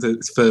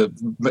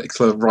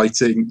 for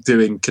writing,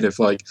 doing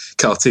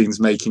cartoons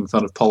making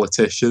fun of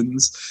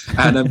politicians,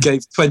 and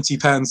gave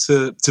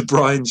 £20 to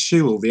Brian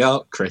Shewell, the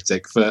art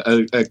critic, for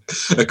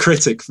a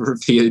critic for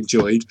he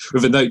enjoyed,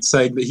 with a note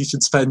saying that he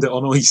should spend it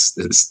on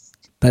oysters.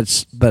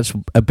 That's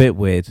a bit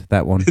weird,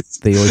 that one.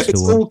 The oyster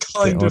it's one. all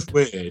kind of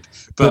weird,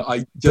 but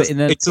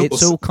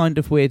it's all kind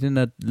of weird in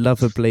a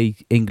lovably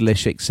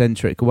English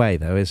eccentric way,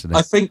 though, isn't it?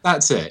 I think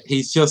that's it.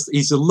 He's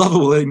a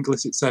lovable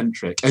English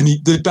eccentric, and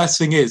the best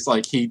thing is,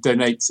 he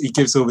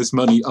gives all this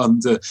money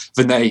under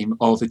the name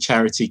of a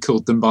charity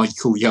called the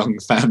Michael Young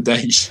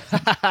Foundation.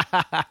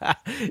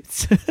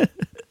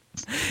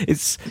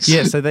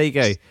 So there you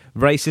go.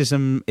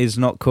 Racism is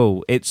not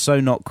cool. It's so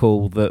not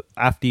cool that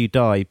after you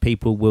die,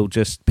 people will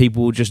just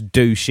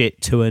do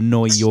shit to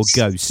annoy your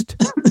ghost.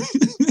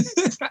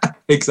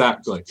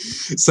 Exactly.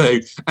 So,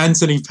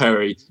 Anthony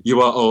Perry,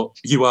 you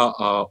are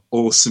our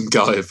awesome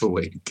guy of the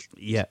week.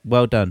 Yeah,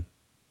 well done.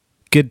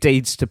 Good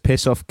deeds to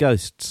piss off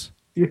ghosts.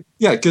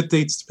 Yeah, good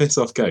deeds to piss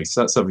off ghosts.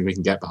 That's something we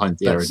can get behind.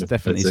 That's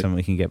definitely something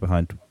we can get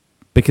behind.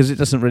 Because it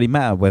doesn't really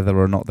matter whether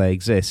or not they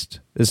exist,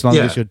 as long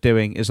as you're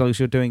doing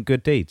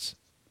good deeds.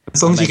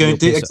 As long as you're going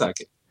to do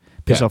exactly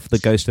piss off the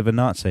ghost of a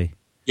Nazi.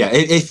 Yeah,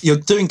 if you're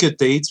doing good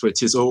deeds,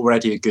 which is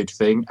already a good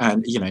thing,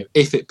 and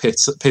if it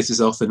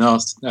pisses off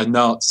a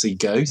Nazi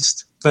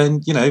ghost,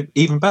 then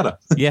even better.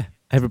 Yeah,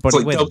 everybody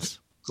It's like wins.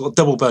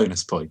 double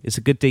bonus point. It's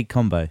a good deed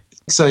combo.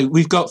 So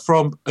we've got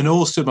from an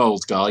awesome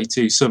old guy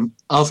to some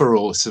other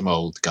awesome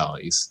old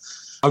guys.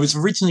 I was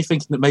originally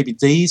thinking that maybe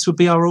these would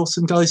be our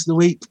awesome guys of the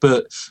week,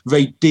 but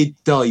they did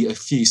die a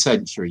few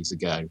centuries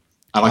ago.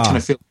 And I kind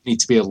of feel we need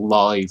to be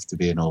alive to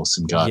be an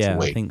awesome guy of the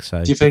week. I think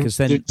so. Do you think?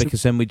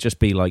 Because then we'd just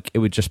be it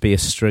would just be a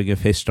string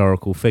of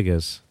historical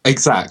figures.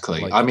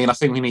 Exactly. I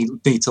think we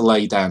need to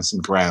lay down some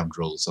ground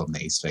rules on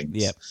these things.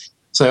 Yep.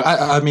 So,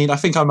 I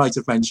think I might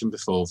have mentioned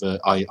before that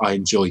I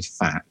enjoy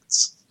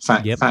facts.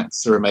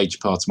 Facts are a major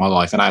part of my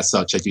life, and as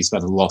such, I do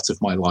spend a lot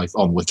of my life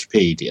on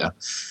Wikipedia.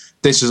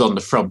 This was on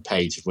the front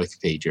page of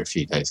Wikipedia a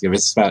few days ago.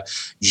 It's about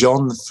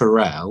Jean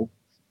Farel,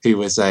 who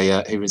was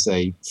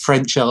a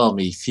French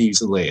army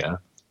fusilier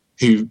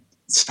who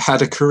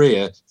had a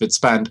career that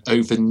spanned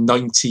over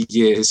 90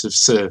 years of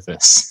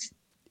service.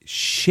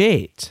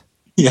 Shit.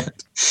 Yeah.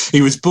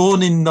 He was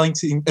born in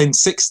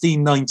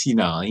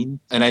 1699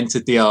 and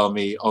entered the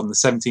army on the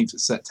 17th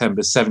of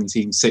September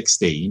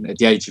 1716 at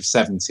the age of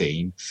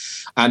 17,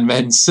 and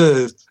then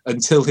served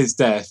until his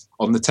death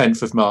on the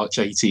 10th of March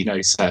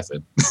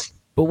 1807.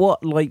 But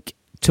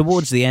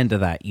towards the end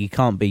of that, you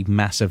can't be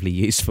massively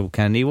useful,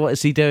 can you? What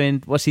is he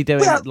doing? What's he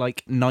doing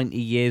 90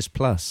 years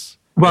plus?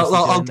 Well,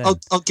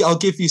 I'll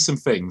give you some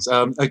things.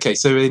 Okay,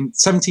 so in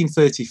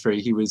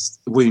 1733, he was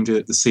wounded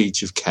at the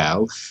Siege of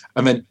Kehl.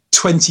 And then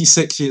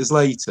 26 years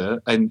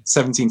later, in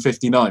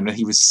 1759, when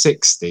he was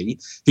 60,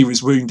 he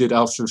was wounded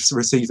after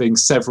receiving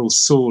several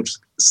sword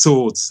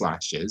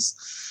slashes.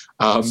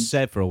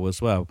 Several as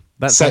well.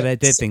 That's how they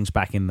did things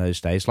back in those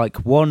days.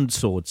 Like one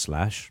sword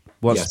slash.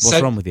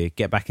 What's wrong with you?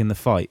 Get back in the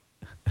fight.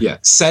 Yeah,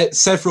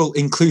 several,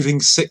 including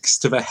 6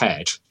 to the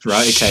head.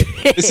 Right, okay.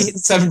 Shit. This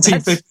is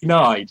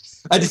 1759.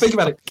 And think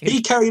about it,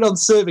 he carried on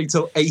serving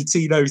till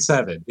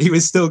 1807. He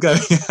was still going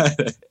at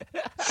it.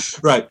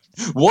 Right.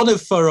 One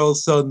of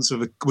Farrell's sons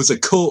was a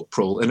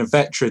corporal and a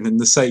veteran in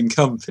the same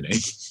company.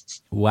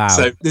 Wow.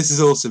 So this is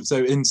awesome. So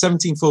in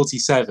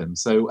 1747,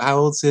 so how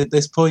old is he at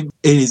this point?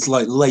 It is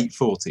like late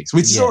 40s,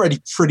 which is already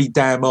pretty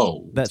damn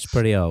old. That's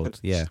pretty old,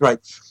 yeah. Right.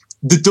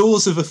 The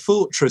doors of a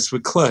fortress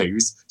were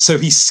closed, so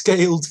he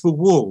scaled the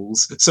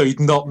walls so he'd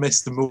not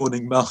miss the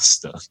morning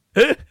master.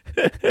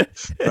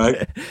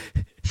 Right?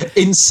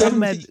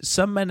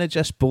 Some men are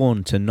just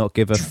born to not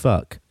give a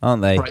fuck,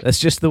 aren't they? Right. That's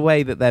just the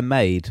way that they're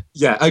made.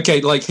 Yeah,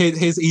 okay, like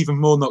here's even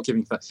more not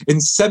giving a fuck. In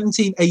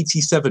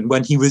 1787,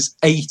 when he was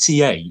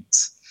 88,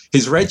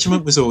 his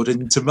regiment was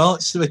ordered to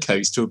march to the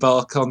coast to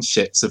embark on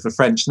ships of the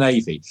French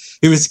Navy.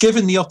 He was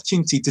given the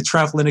opportunity to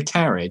travel in a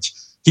carriage.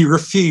 He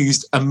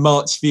refused and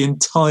marched the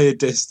entire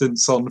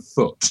distance on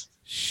foot.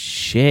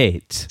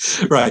 Shit.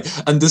 Right.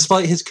 And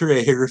despite his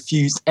career, he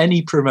refused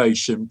any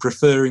promotion,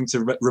 preferring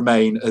to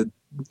remain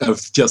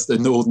just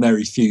an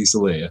ordinary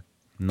fusilier.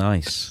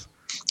 Nice.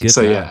 Good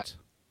so, lad.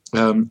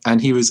 Yeah. And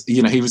he was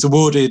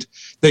awarded,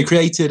 they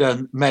created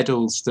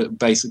medals that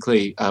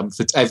basically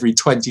for every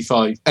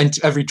 24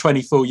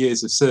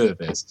 years of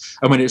service.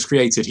 And when it was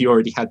created, he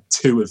already had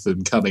 2 of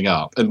them coming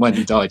up. And when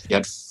he died, he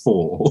had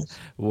 4.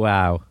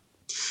 Wow.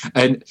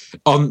 And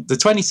on the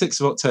 26th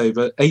of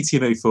October,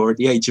 1804, at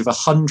the age of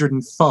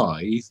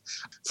 105,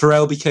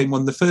 Farel became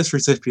one of the first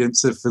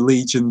recipients of the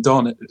Legion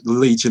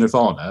of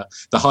Honor,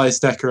 the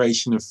highest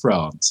decoration of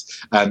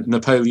France. And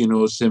Napoleon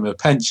ordered him a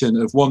pension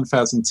of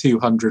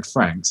 1,200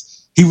 francs.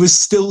 He was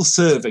still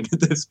serving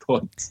at this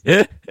point.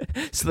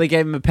 So they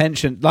gave him a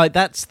pension. Like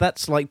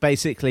that's like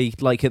basically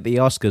like at the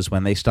Oscars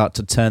when they start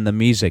to turn the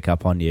music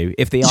up on you.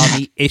 If the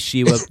army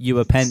issue you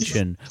a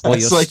pension while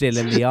you're still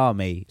in the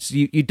army, so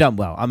you've done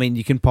well. I mean,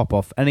 you can pop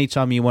off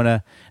anytime you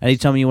wanna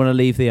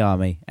leave the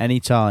army,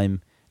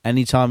 anytime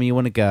you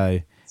wanna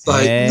go.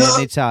 Like,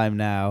 anytime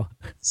now.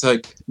 It's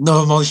like,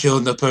 no, Monsieur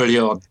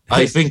Napoleon,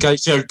 I think I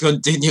shall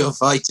continue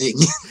fighting.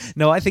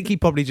 No, I think he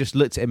probably just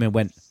looked at him and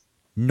went,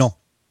 no.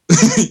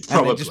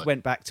 And then just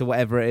went back to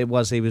whatever it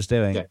was he was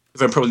doing. Yeah.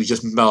 Then probably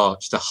just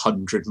marched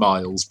 100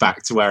 miles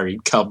back to where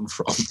he'd come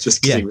from,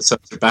 just because he was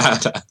such a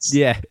badass.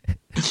 Yeah.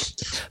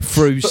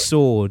 Through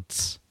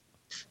swords.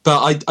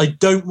 But I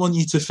don't want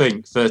you to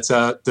think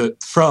that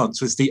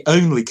France was the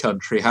only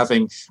country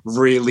having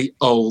really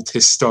old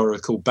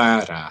historical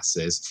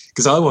badasses,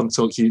 because I want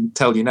to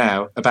tell you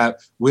now about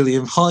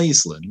William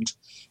Heisland,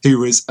 who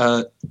was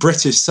a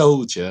British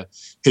soldier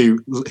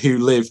who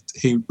lived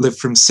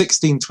from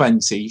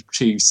 1620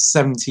 to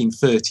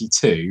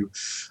 1732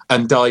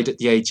 and died at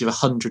the age of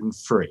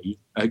 103.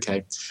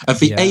 Okay. At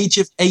the age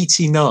of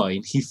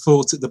 89, he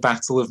fought at the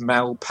Battle of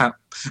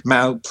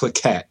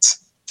Malplaquet.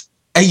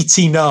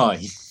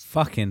 89.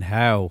 Fucking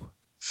hell.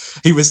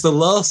 He was the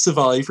last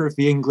survivor of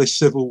the English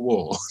Civil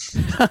War.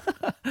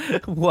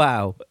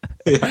 Wow.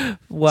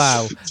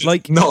 Wow.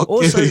 Like, Not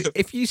also, good.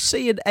 if you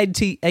see an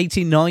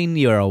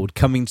 89-year-old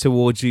coming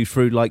towards you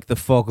through, like, the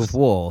fog of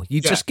war,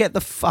 you just get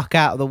the fuck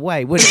out of the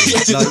way, wouldn't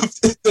you? Like,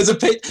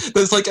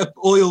 There's like an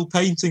oil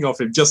painting of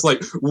him just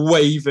like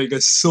waving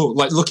a sword,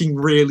 like looking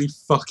really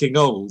fucking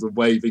old and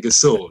waving a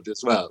sword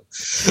as well.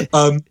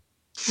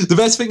 The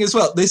best thing as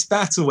well, this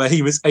battle where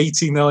he was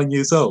 89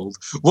 years old,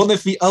 one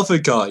of the other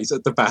guys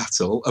at the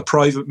battle,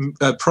 Private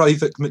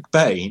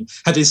McBain,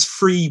 had his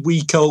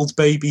 3-week-old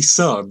baby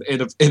son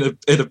in a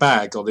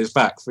bag on his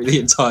back for the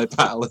entire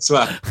battle as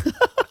well.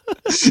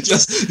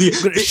 Just I'm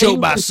going to show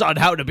my son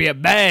how to be a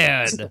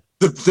man.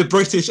 The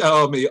British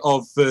Army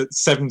of the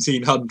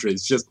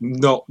 1700s just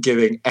not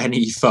giving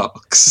any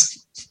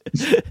fucks,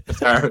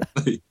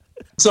 apparently.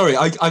 Sorry,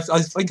 I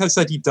think I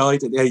said he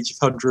died at the age of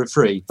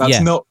 103. That's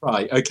not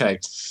right. Okay.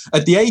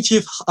 At the age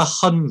of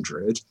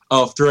 100,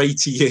 after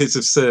 80 years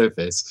of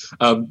service,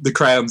 the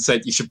Crown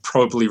said you should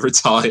probably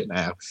retire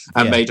now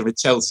and made him a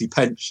Chelsea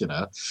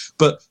pensioner.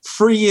 But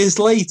 3 years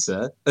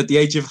later, at the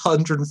age of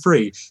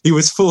 103, he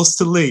was forced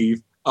to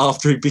leave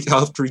after he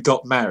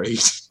got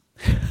married.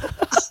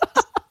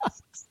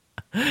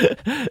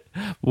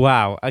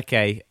 Wow.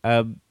 Okay.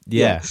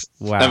 Yeah.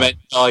 Wow. And then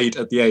died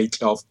at the age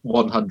of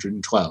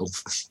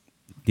 112.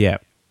 Yeah.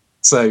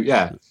 So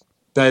yeah,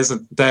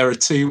 there are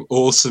two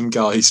awesome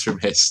guys from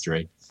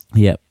history.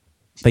 Yep.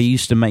 They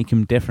used to make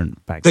them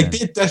different back then. They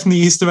did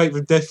definitely used to make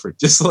them different.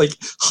 Just like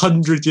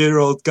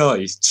 100-year-old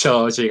guys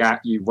charging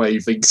at you,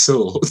 waving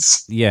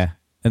swords. Yeah.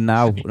 And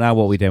now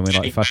what we doing? We're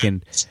like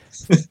fucking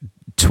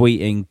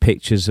tweeting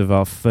pictures of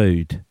our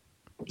food.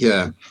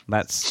 Yeah,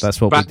 that's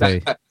what we do.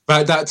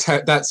 That's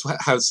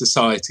how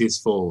society has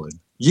fallen.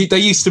 They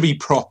used to be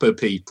proper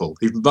people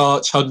who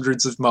march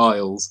hundreds of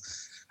miles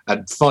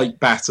and fight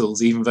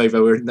battles, even though they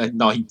were in their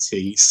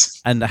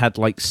 90s, and had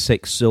like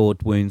 6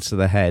 sword wounds to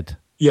the head.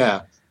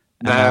 Yeah.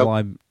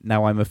 And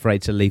now I'm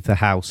afraid to leave the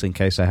house in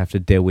case I have to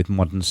deal with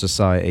modern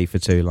society for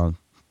too long.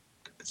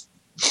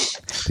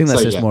 I think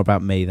that's just more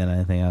about me than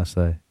anything else,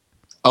 though.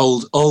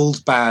 Old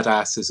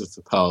badasses of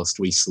the past,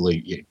 we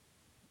salute you.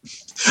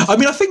 I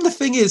mean, I think the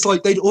thing is,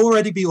 like, they'd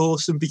already be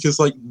awesome because,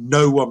 like,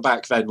 no one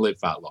back then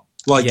lived that long.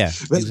 Like,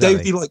 exactly.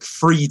 They'd be like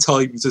 3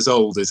 times as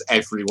old as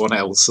everyone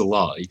else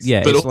alive.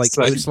 Yeah, but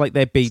it's like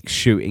they'd be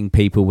shooting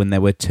people when they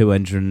were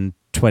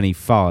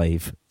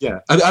 225. Yeah,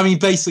 I mean,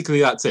 basically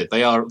that's it.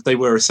 They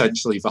were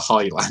essentially the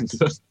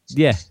Highlander.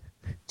 Yeah,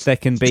 there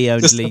can be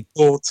only just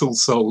mortal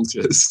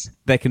soldiers.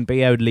 There can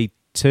be only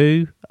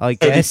 2, I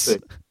guess.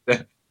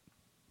 Yeah.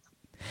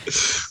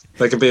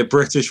 There can be a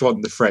British one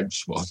and a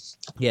French one.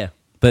 Yeah,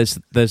 there's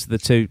the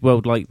 2.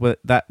 Well, like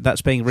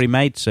that's being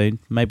remade soon.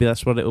 Maybe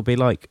that's what it will be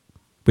like.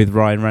 With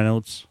Ryan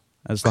Reynolds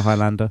as the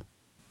Highlander,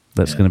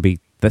 that's going to be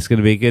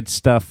good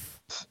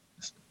stuff.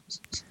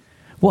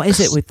 What is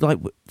it with like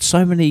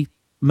so many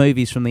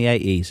movies from the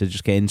 80s are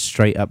just getting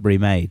straight up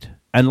remade?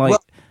 And like,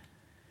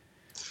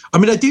 I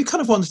mean, I do kind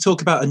of want to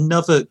talk about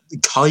another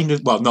kind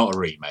of, well, not a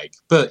remake,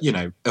 but you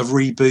know, a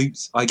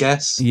reboot, I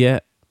guess. Yeah.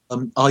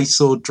 I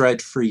saw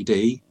Dredd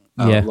 3D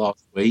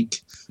last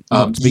week.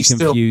 Not to be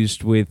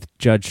confused with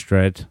Judge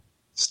Dredd.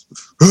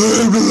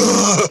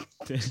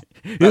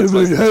 That's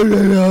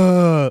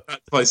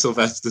my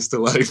Sylvester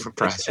Stallone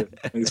impression.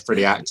 It's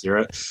pretty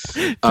accurate.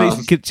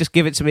 Please, just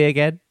give it to me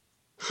again.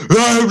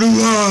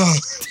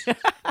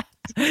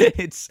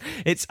 It's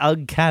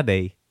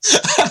uncanny.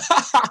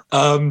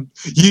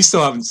 You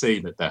still haven't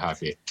seen it, though,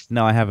 have you?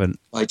 No, I haven't.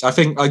 Like, I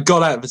think I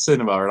got out of the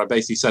cinema and I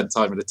basically sent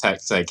Simon a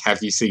text saying,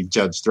 "Have you seen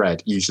Judge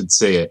Dredd? You should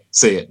see it.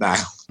 See it now."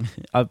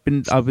 I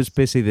was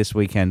busy this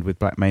weekend with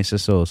Black Mesa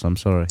Sauce. I'm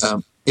sorry.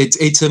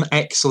 It's an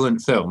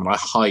excellent film, and I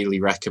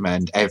highly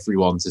recommend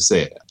everyone to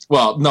see it.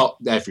 Well, not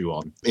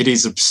everyone. It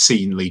is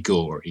obscenely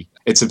gory.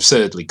 It's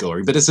absurdly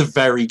gory, but it's a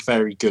very,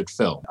 very good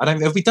film.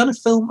 Have we done a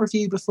film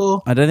review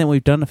before? I don't think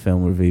we've done a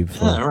film review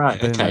before. Oh, right,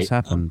 okay. That's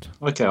happened.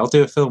 Okay, I'll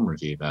do a film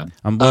review then.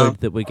 I'm worried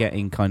that we're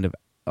getting kind of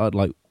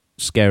like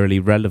scarily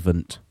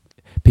relevant.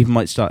 People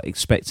might start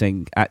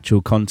expecting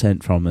actual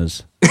content from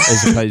us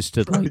as opposed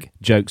to like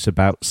jokes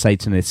about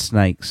Satanist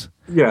snakes.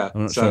 Yeah,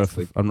 I'm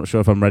not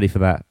sure if I'm ready for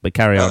that, but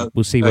carry on.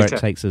 We'll see where it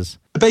takes us.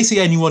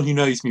 Basically, anyone who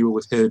knows me will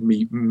have heard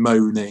me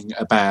moaning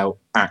about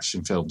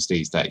action films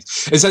these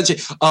days. Essentially,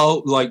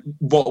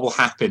 what will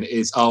happen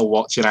is I'll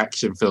watch an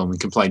action film and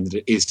complain that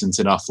it isn't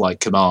enough like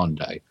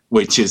Commando,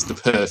 which is the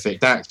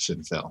perfect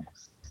action film.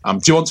 Do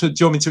you want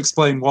me to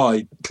explain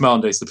why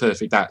Commando is the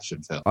perfect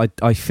action film?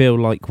 I feel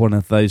like one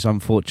of those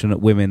unfortunate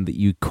women that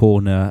you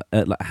corner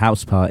at like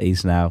house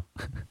parties now.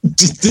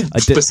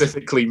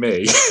 Specifically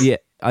me. Yeah.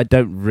 I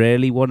don't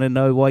really want to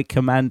know why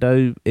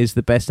Commando is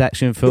the best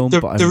action film,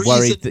 but I'm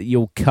worried that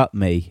you'll cut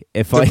me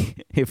if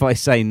I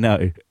say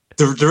no.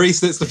 The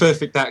reason it's the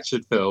perfect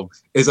action film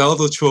is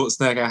Arnold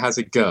Schwarzenegger has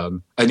a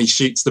gun and he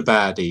shoots the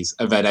baddies,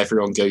 and then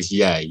everyone goes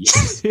yay.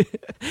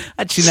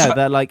 Actually, no,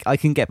 that like I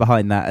can get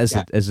behind that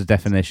as a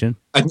definition.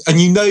 And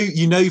you know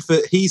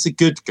that he's a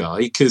good guy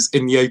because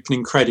in the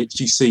opening credits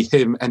you see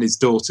him and his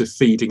daughter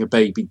feeding a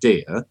baby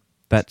deer.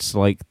 That's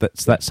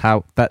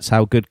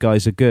how good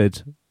guys are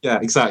good. Yeah,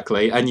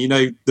 exactly. And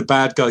the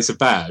bad guys are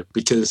bad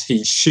because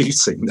he's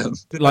shooting them.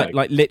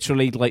 Like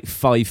literally like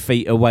 5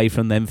 feet away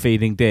from them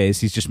feeding deers.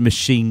 He's just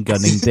machine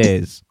gunning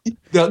deers.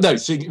 No,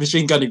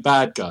 machine gunning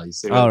bad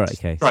guys who Oh, are right,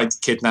 okay. trying to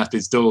kidnap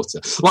his daughter.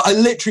 Like, I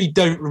literally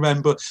don't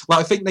remember. Like,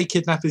 I think they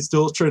kidnap his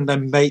daughter and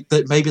then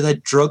maybe they're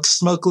drug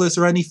smugglers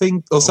or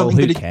anything or something.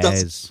 who But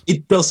cares?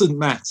 it doesn't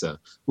matter.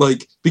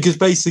 Like, because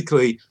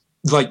basically,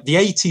 like, the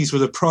 80s were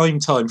the prime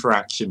time for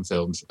action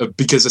films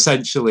because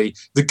essentially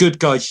the good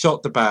guys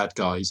shot the bad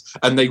guys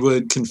and they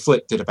weren't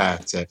conflicted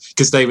about it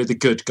because they were the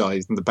good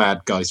guys and the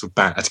bad guys were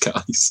bad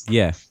guys.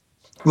 Yeah.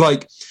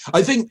 Like,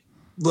 I think,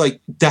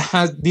 like,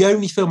 the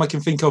only film I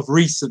can think of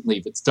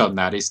recently that's done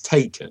that is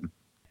Taken.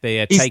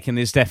 Taken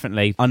is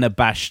definitely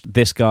unabashed.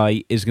 This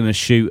guy is going to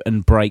shoot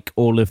and break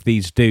all of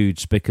these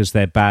dudes because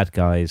they're bad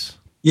guys.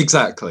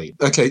 Exactly.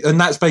 Okay, and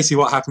that's basically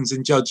what happens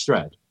in Judge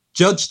Dredd.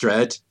 Judge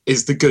Dredd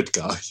is the good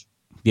guy.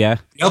 Yeah.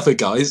 The other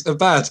guys are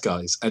bad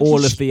guys. And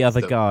All of the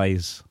other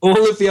guys.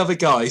 All of the other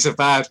guys are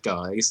bad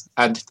guys,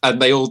 and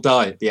they all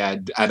die at the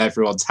end, and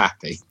everyone's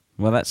happy.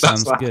 Well, that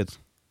sounds good.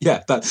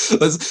 Yeah, that's.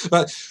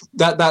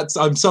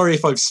 I'm sorry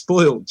if I've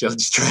spoiled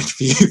Judge Dredd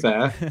for you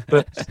there,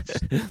 but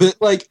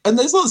like, and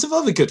there's lots of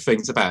other good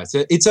things about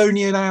it. It's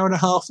only an hour and a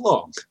half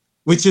long,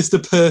 which is the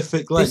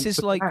perfect length. This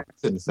is like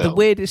action film. the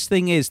weirdest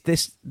thing is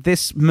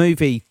this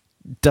movie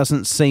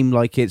doesn't seem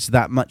like it's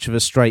that much of a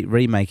straight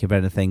remake of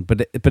anything,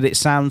 but it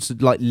sounds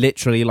like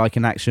literally like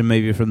an action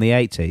movie from the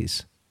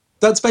 80s.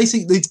 That's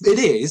basically it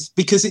is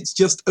because it's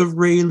just a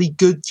really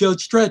good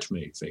Judge Dredd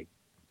movie.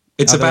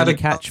 It's about a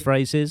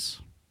catchphrases.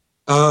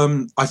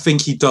 I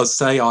think he does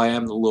say "I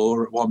am the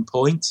law" at one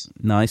point.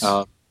 Nice.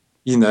 And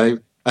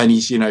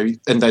he's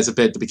and there's a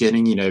bit at the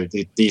beginning.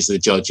 These are the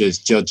judges: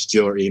 judge,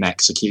 jury, and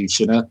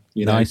executioner.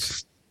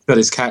 Nice. Got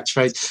his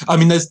catchphrase. I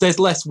mean, there's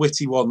less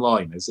witty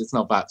one-liners. It's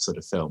not that sort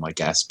of film, I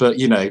guess. But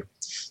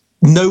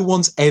no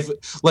one's ever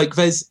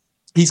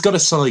he's got a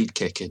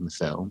sidekick in the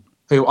film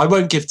who I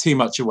won't give too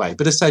much away,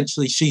 but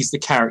essentially she's the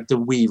character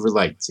we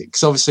relate to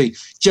because obviously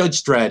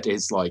Judge Dredd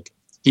is like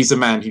he's a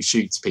man who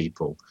shoots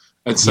people,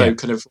 and so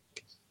kind of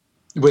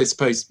we're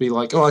supposed to be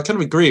like, oh, I kind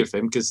of agree with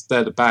him because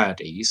they're the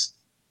baddies.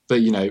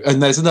 But,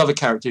 and there's another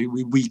character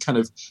who we kind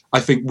of, I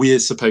think we're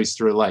supposed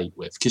to relate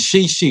with because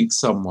she shoots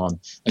someone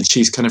and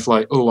she's kind of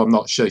like, oh, I'm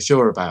not so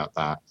sure about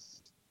that.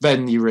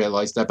 Then you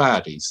realise they're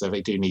baddies, so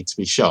they do need to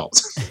be shot.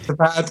 The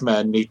bad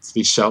men need to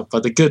be shot by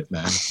the good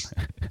men.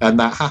 And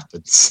that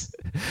happens.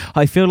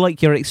 I feel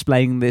like you're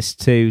explaining this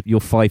to your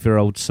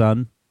 5-year-old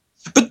son.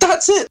 But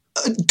that's it.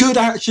 A good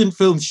action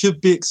film should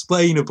be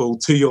explainable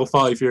to your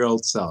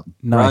 5-year-old son.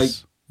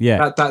 Nice. Right?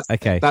 Yeah. That's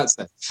okay. That's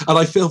it. And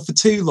I feel for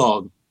too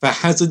long, there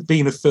hasn't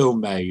been a film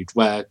made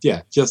where,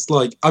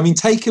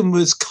 Taken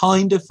was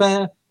kind of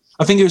fair.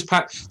 I think it was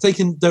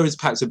Taken. There was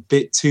perhaps a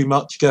bit too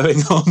much going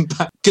on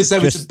because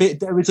there was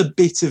a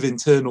bit of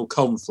internal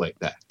conflict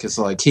there because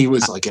he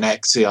was like an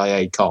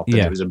ex-CIA cop and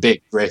it was a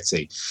bit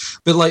gritty.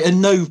 But at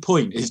no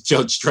point is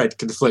Judge Dredd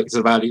conflicted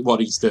about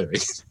what he's doing.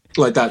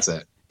 That's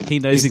it. He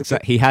knows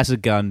exactly. He has a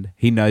gun.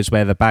 He knows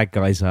where the bad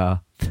guys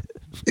are.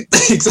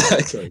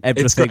 Exactly.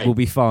 Everything will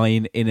be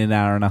fine in an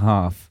hour and a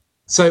half.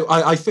 So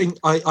I think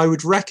I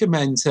would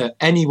recommend to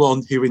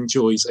anyone who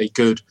enjoys a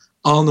good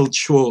Arnold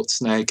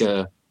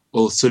Schwarzenegger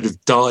or sort of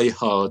Die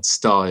Hard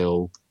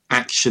style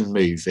action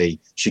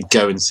movie should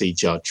go and see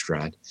Judge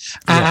Dredd.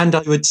 And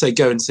I would say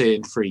go and see it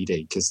in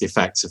 3D because the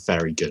effects are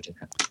very good in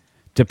it.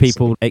 Do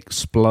people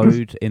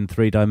explode in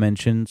 3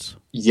 dimensions?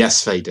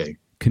 Yes, they do.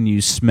 Can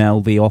you smell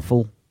the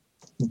offal?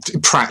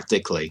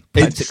 Practically.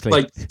 That's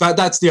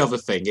the other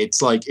thing.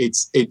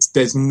 It's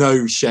there's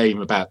no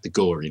shame about the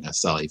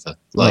goriness either.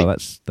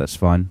 That's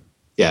fine.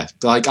 Yeah,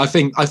 I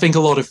think a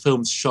lot of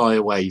films shy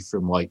away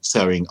from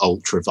showing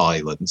ultra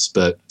violence,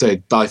 but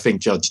I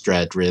think Judge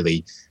Dredd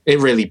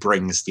really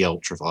brings the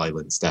ultra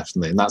violence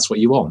definitely, and that's what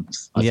you want.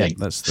 I think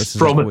that's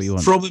from what you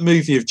want. From a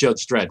movie of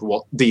Judge Dredd.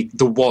 What the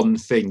one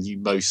thing you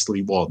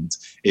mostly want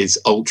is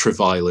ultra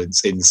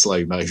violence in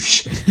slow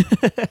motion,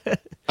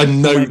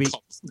 and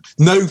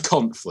no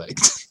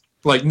conflict.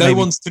 No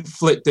one's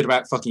conflicted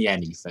about fucking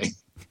anything.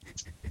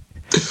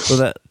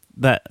 Well,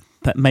 that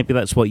maybe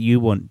that's what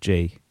you want,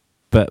 G.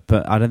 But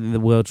I don't think the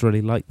world's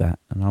really like that,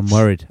 and I'm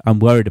worried. I'm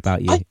worried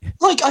about you.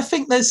 I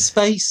think there's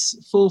space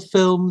for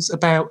films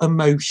about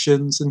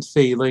emotions and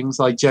feelings.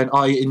 I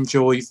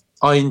enjoy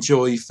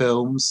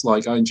films. I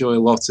enjoy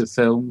a lot of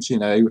films,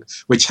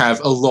 which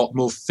have a lot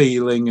more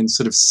feeling and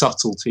sort of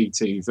subtlety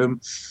to them.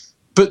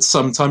 But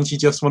sometimes you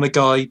just want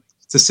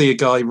to see a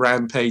guy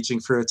rampaging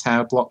through a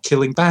tower block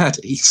killing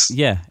baddies.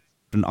 Yeah.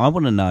 And I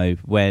want to know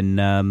when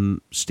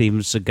Steven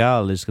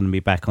Seagal is going to be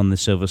back on the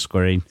silver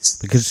screen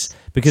because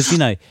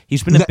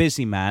he's been a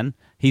busy man.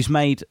 He's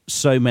made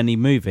so many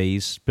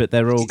movies, but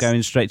they're all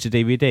going straight to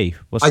DVD.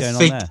 What's going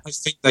on there? I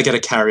think they're going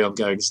to carry on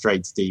going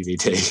straight to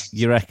DVD.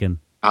 You reckon?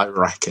 I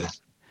reckon.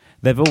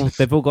 They've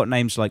all got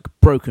names like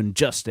Broken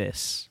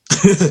Justice,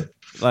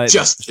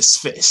 Justice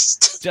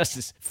Fist,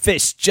 Justice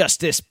Fist,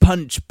 Justice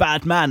Punch,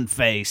 Bad Man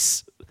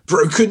Face,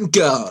 Broken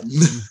Gun,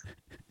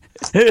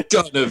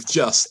 Gun of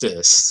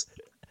Justice.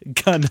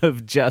 Gun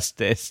of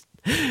Justice.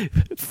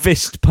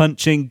 Fist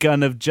punching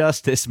Gun of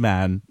Justice,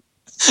 man.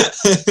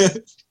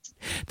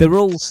 They're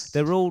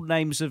all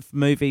names of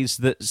movies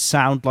that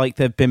sound like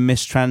they've been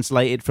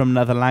mistranslated from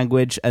another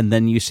language, and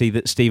then you see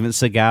that Steven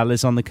Seagal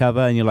is on the cover,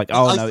 and you're like,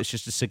 oh no, it's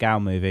just a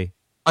Seagal movie.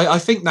 I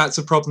think that's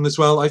a problem as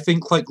well. I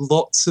think like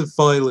lots of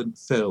violent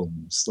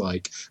films,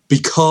 like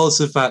because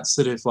of that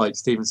sort of like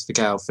Steven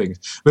Seagal thing,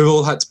 we've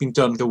all had to be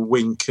done with a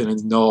wink and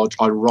a nod,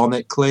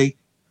 ironically.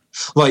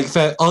 Like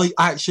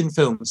action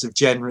films have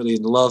generally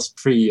in the last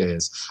 3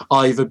 years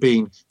either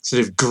been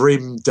sort of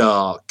grim,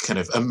 dark, kind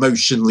of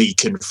emotionally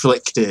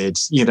conflicted,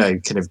 you know,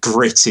 kind of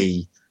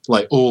gritty,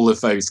 like all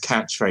of those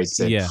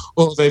catchphrases. Yeah.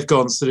 Or they've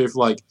gone sort of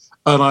like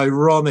an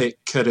ironic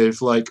kind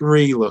of like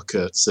relook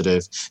at sort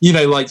of, you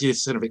know, like your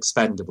sort of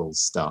Expendables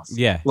stuff.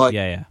 Yeah, like,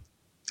 yeah.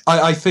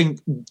 I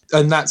think,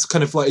 and that's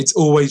kind of like, it's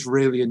always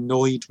really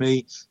annoyed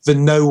me that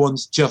no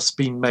one's just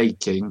been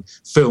making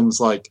films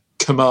like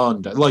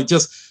Commando, like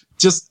just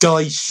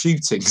guys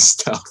shooting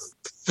stuff,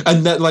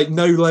 and that like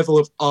no level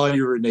of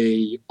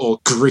irony or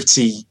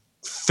gritty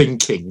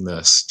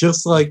thinkingness.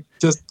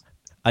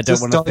 I don't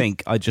want to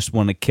think. I just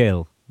want to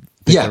kill.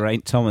 The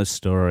Geraint Thomas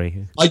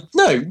story. I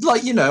know,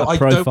 like, you know, a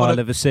profile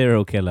of a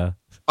serial killer.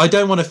 I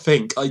don't want to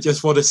think. I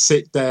just want to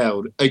sit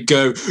down and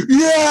go,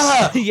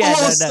 yeah,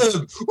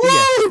 awesome,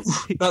 woo!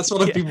 Yeah. That's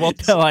what I've been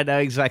wanting. No, I know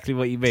exactly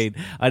what you mean.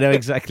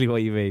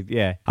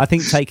 Yeah, I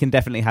think Taken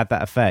definitely had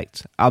that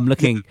effect. I am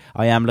looking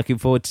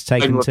forward to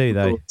Taken 2,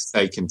 though.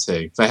 Taken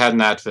 2. They had an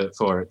advert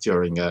for it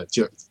during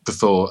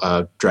before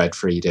Dread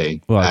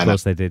 3D. Well, of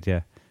course they did,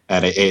 yeah.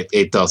 And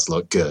it does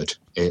look good.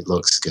 It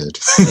looks good.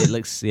 It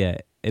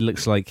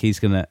looks like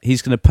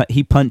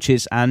he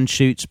punches and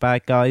shoots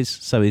bad guys.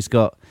 So he's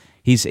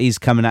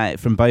coming at it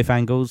from both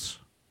angles.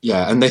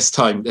 Yeah, and this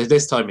time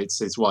it's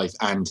his wife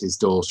and his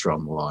daughter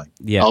on the line.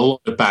 Yeah, a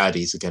lot of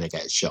baddies are going to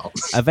get shot.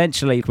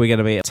 Eventually, we're going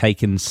to be at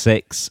Taken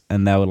 6,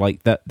 and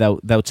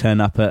they'll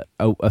turn up at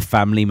a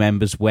family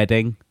member's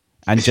wedding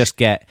and just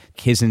get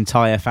his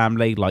entire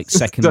family, like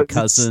second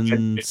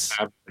cousins,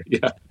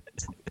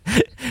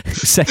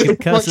 second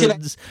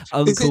cousins,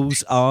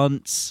 uncles,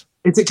 aunts.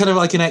 Is it kind of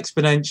like an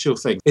exponential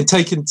thing? In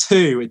Taken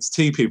 2, it's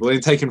 2 people.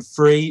 In Taken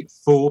 3,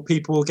 4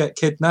 people will get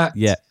kidnapped.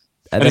 Yeah.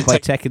 And then by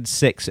Tekken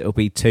 6, it'll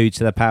be 2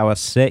 to the power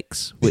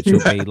 6, which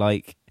will be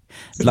like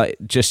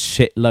just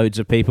shitloads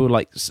of people,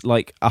 like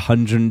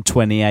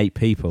 128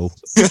 people.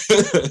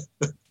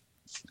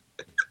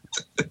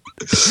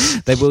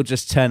 They will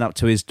just turn up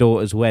to his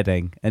daughter's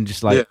wedding, and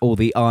just all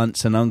the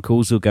aunts and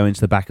uncles will go into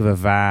the back of a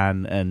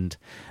van, and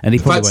he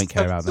probably won't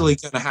care about that. That's totally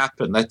going to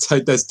happen.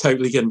 There's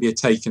totally going to be a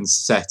Taken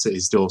set at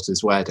his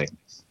daughter's wedding.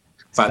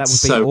 That would be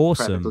so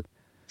awesome. Incredible.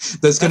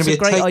 That's going to be a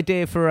great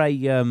idea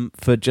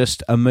for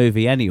just a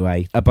movie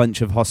anyway. A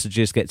bunch of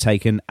hostages get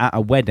taken at a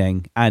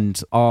wedding, and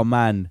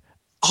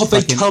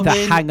they come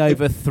in.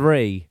 Hangover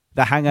 3,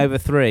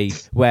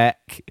 where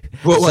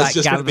Zach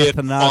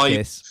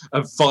Galifianakis,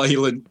 a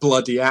violent,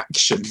 bloody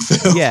action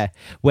film. Yeah,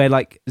 where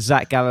like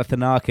Zach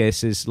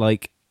Galifianakis is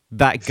like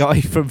that guy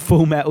from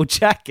Full Metal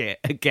Jacket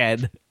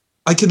again.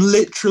 I can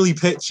literally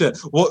picture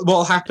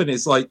what'll happen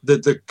is like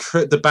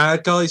the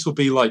bad guys will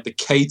be like the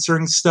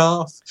catering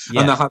staff,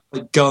 and they'll have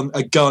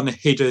a gun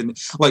hidden,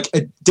 like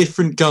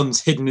different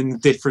guns hidden in the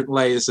different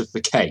layers of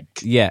the cake.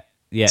 Yeah,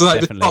 so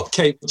like definitely. The top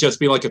cake will just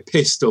be like a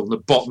pistol, and the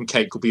bottom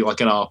cake will be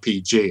like an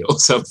RPG or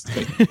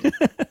something.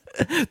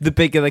 The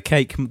bigger the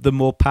cake, the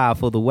more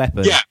powerful the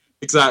weapon. Yeah,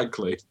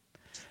 exactly.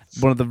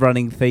 One of the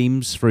running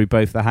themes through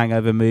both the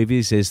Hangover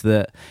movies is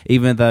that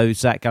even though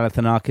Zach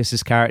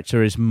Galifianakis'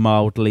 character is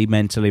mildly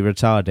mentally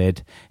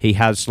retarded, he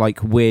has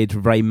like weird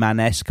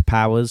Rayman-esque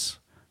powers.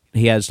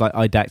 He has like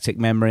eidetic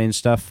memory and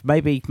stuff.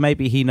 Maybe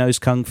he knows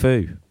Kung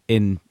Fu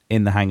in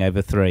the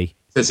Hangover 3.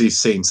 Because he's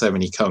seen so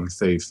many Kung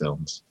Fu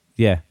films.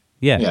 Yeah,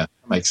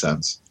 makes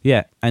sense.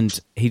 Yeah, and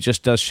he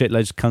just does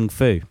shitloads of Kung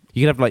Fu.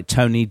 You could have like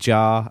Tony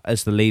Jaa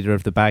as the leader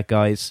of the bad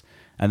guys,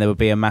 and there would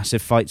be a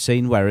massive fight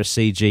scene where a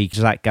CG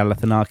Zach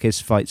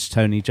Galifianakis fights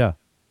Tony Jaa.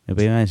 It'd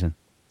be amazing.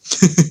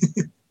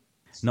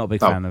 Not a big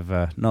fan of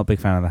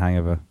The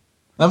Hangover.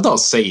 I've not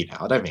seen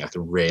it. I don't think I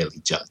can really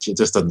judge. It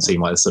just doesn't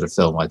seem like the sort of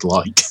film I'd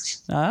like.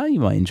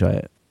 You might enjoy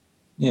it.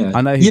 Yeah,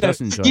 I know he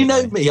does enjoy it. You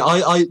know me.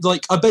 I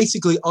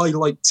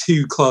like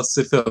 2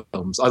 classes of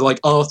films. I like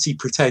arty,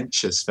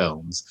 pretentious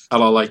films,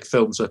 and I like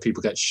films where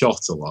people get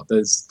shot a lot.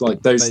 Those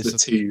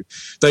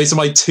are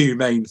my 2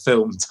 main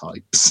film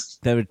types.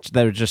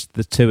 They're just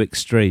the 2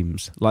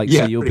 extremes. So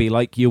you'll be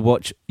like you'll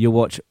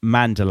watch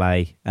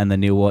Mandalay, and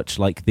then you'll watch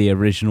like the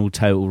original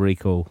Total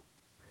Recall.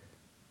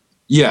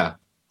 Yeah,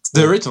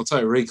 the original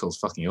Total Recall is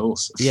fucking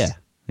awesome.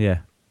 Yeah.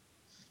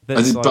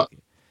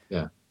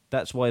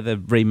 That's why the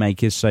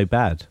remake is so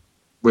bad.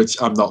 Which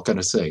I'm not going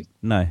to see.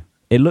 No.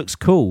 It looks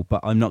cool,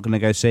 but I'm not going to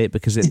go see it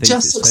because it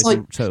just looks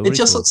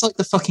like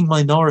the fucking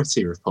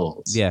Minority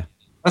Report. Yeah.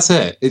 That's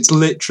it. It's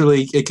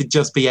literally, it could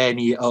just be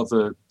any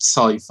other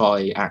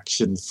sci-fi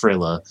action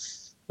thriller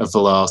of the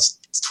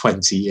last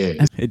 20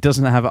 years. It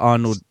doesn't have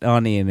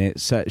Arnie in it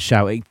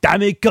shouting,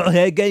 "Damn it, go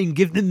ahead again,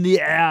 give them the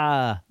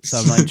air." So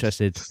I'm not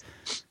interested.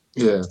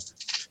 Yeah.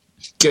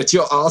 Get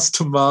your ass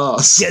to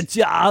Mars. Get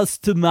your ass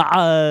to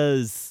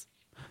Mars.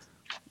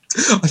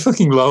 I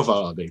fucking love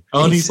Arnie.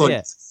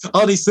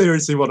 Arnie's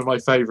seriously one of my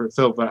favourite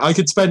films. I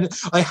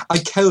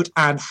could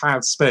and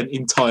have spent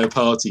entire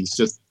parties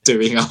just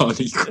doing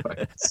Arnie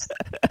quotes.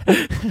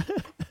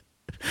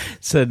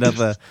 So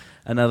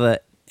another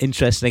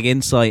interesting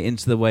insight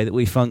into the way that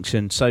we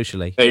function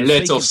socially. Hey,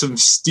 let off some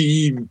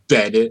steam,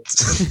 Bennett.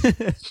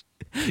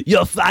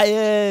 You're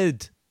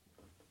fired.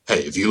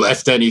 Hey, have you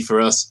left any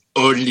for us?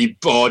 Only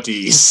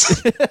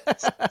bodies.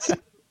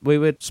 We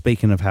were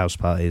speaking of house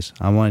parties.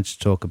 I wanted to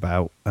talk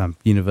about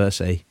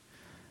university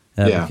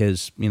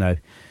because, you know,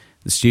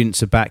 the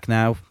students are back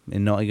now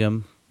in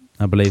Nottingham.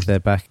 I believe they're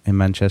back in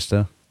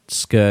Manchester.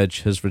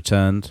 Scourge has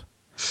returned.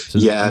 So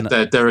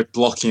they're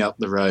blocking up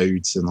the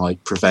roads and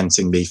like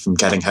preventing me from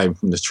getting home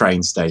from the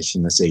train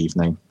station this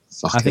evening.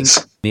 I think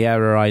the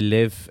area I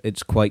live,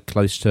 it's quite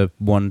close to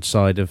one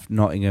side of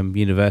Nottingham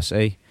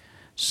University.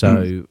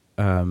 So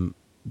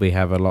we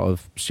have a lot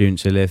of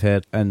students who live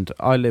here, and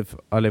I live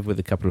with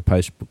a couple of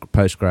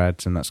post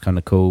grads, and that's kind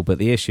of cool. But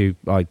the issue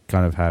I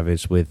kind of have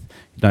is with,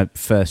 you know,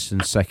 first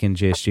and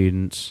second year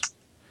students.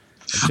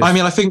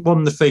 I think one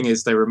of the thing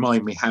is they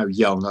remind me how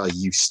young I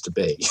used to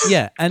be.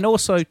 Yeah, and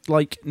also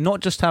like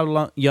not just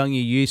how young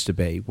you used to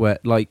be, where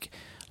like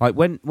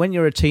when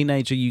you're a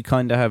teenager, you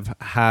kind of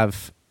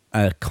have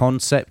a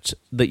concept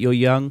that you're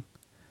young.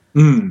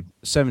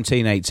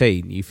 17,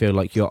 18, you feel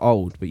like you're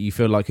old, but you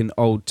feel like an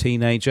old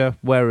teenager.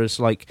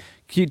 Whereas, like,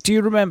 do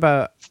you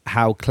remember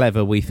how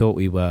clever we thought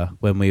we were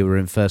when we were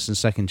in first and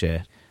second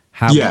year?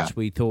 How much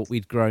we thought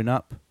we'd grown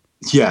up?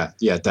 Yeah,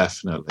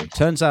 definitely.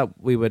 Turns out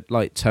we were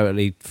like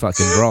totally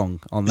fucking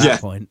wrong on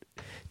that point.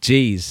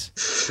 Jeez,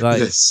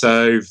 like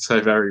so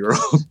very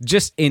wrong.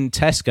 Just in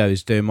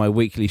Tesco's doing my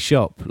weekly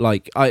shop,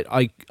 like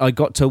I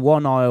got to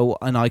one aisle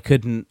and I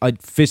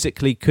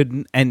physically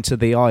couldn't enter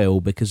the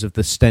aisle because of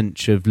the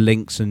stench of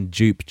Lynx and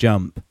Jupe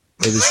Jump.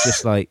 It was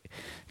just like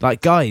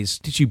guys,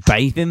 did you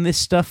bathe in this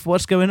stuff?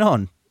 What's going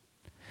on?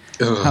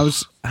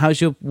 How's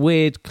your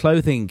weird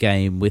clothing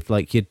game with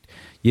like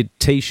your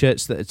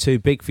t-shirts that are too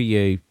big for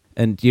you?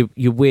 And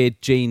your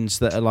weird jeans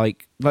that are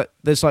like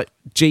there's like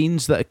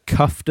jeans that are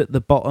cuffed at the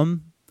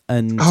bottom,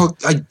 and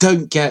I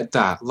don't get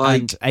that.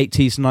 Like, and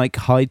 80s Nike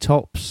high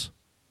tops.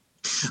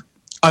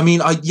 I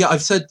mean,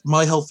 I've said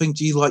my whole thing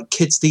to you, like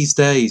kids these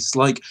days,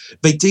 like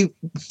they do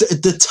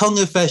the tongue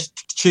of their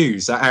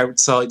shoes are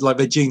outside, like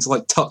their jeans are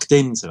like tucked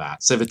into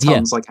that, so the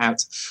tongue's like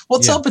out.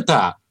 What's up with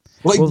that?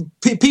 Like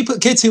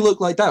kids who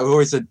look like that are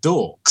always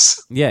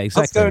dorks. Yeah,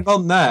 exactly. What's going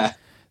on there?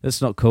 That's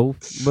not cool.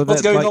 Well,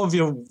 what's going on with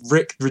your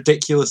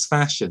ridiculous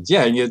fashions?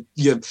 Yeah, and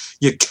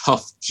your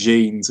cuffed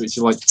jeans, which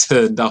are like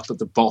turned up at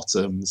the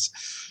bottoms.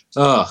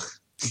 Ugh.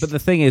 But the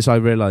thing is, I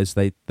realised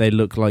they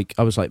look like...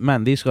 I was like,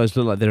 man, these guys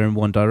look like they're in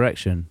One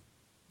Direction.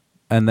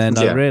 And then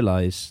I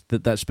realised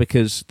that that's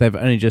because they've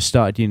only just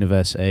started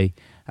university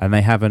and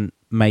they haven't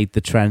made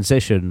the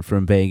transition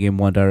from being in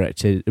One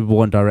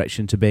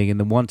Direction to being in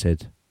The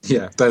Wanted.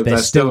 Yeah, they're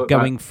still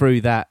going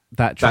through that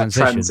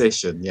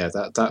transition.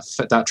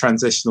 That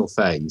transitional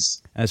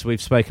phase. As we've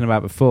spoken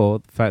about before,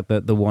 the fact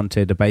that The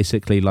Wanted are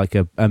basically like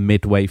a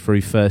midway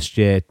through first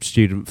year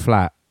student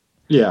flat.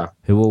 Yeah.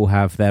 Who all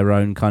have their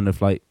own kind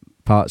of like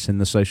parts in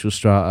the social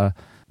strata.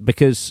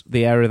 Because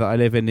the area that I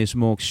live in is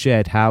more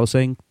shared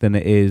housing than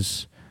it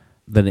is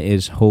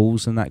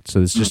halls and that. So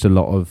there's just a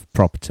lot of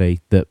property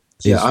that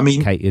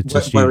catered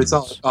to students.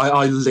 Whereas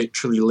I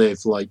literally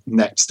live like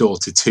next door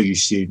to 2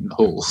 student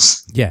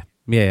halls. Yeah.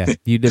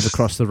 You live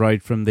across the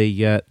road from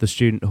the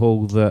student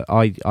hall that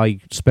I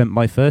spent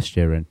my first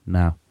year in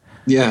now.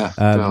 Yeah.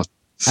 And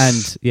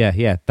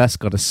that's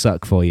got to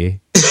suck for you.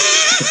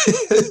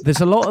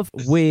 There's a lot of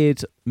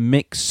weird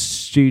mixed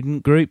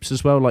student groups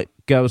as well, like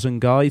girls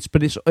and guys,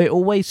 but it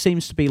always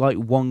seems to be like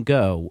one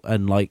girl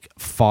and like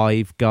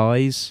 5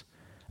 guys.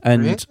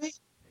 And really?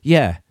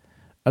 Yeah.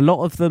 A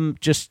lot of them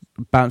just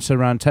bounce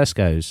around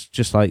Tesco's,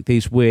 just like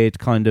these weird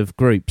kind of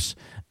groups.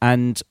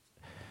 And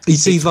you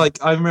see,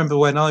 like, I remember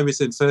when I was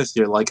in first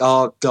year, like,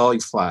 our guy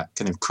flat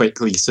kind of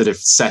quickly sort of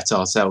set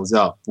ourselves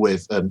up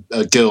with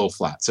a girl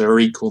flat, so an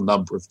equal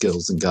number of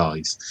girls and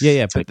guys.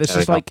 Yeah, but this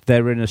is like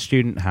they're in a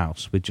student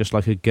house with just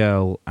like a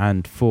girl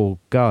and 4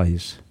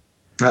 guys.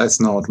 That's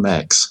an odd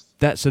mix.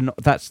 That's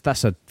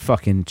a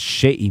fucking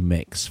shitty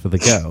mix for the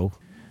girl.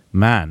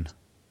 Man.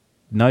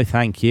 No,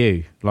 thank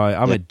you. Like,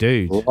 I'm a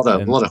dude. A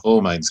lot of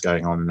hormones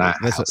going on in that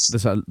house.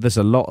 There's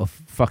a lot of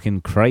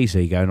fucking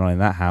crazy going on in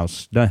that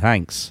house. No,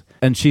 thanks.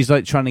 And she's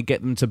like trying to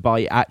get them to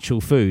buy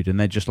actual food, and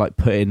they're just like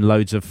putting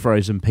loads of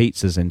frozen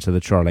pizzas into the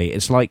trolley.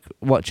 It's like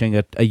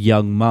watching a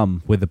young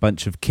mum with a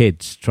bunch of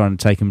kids trying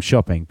to take them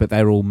shopping, but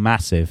they're all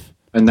massive.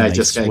 And they're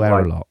just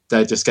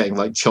getting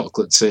like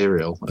chocolate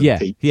cereal. Yeah.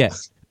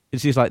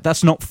 And she's like,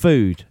 "That's not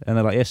food," and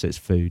they're like, "Yes, it's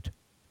food.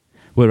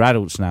 We're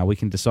adults now. We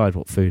can decide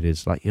what food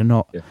is." Like, you're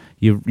not. Yeah.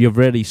 You're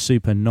really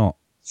super not.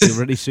 You're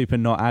really super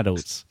not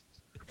adults.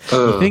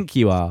 You think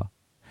you are.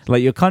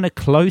 Like, you're kind of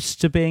close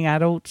to being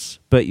adults,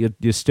 but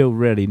you're still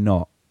really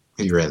not.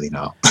 You're really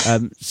not.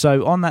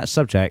 So on that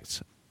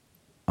subject,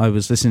 I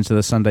was listening to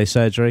the Sunday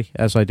Surgery,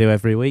 as I do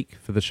every week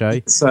for the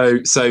show. So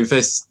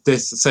this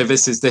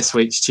is this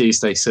week's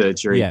Tuesday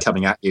Surgery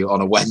coming at you on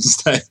a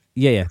Wednesday.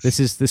 Yeah. This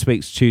is this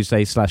week's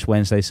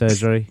Tuesday/Wednesday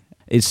Surgery.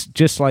 It's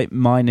just like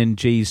mine and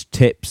G's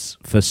tips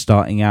for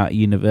starting out at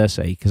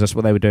university, because that's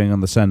what they were doing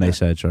on the Sunday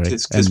Surgery.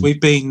 Because we've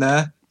been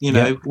there, you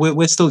know.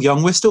 We're still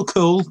young, we're still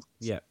cool.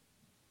 Yeah,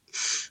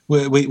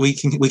 we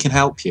can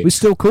help you. We're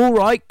still cool,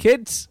 right,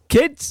 kids?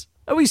 Kids,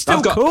 are we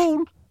still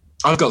cool?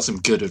 I've got some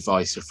good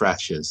advice for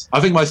freshers. I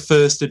think my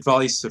first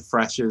advice for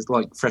freshers,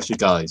 like fresher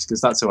guys, because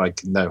that's who I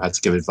can know how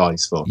to give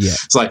advice for. Yeah,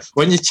 it's like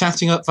when you're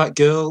chatting up that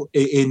girl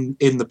in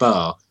the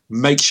bar,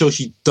 make sure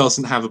she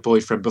doesn't have a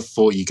boyfriend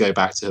before you go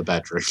back to her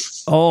bedroom.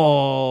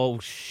 Oh,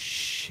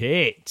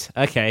 shit.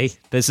 Okay,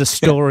 there's a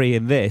story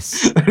in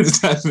this. There's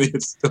definitely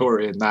a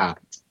story in that.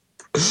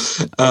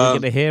 Are we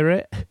going to hear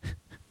it?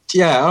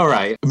 Yeah, all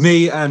right.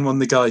 Me and one of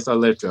the guys I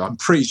lived with, I'm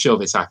pretty sure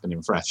this happened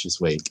in Freshers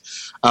Week.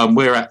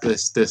 We're at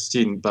this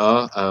student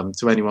bar.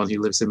 To anyone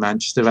who lives in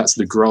Manchester, that's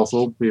the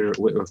Grovel. We're at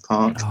Whitworth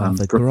Park.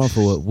 The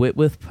Grovel at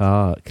Whitworth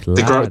Park.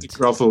 The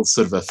Grovel's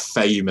sort of a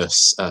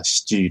famous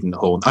student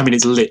hall. I mean,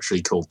 it's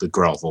literally called the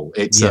Grovel.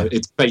 It's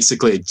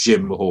basically a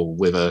gym hall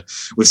with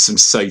some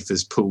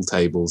sofas, pool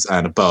tables,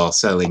 and a bar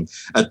selling.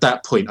 At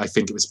that point, I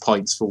think it was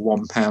pints for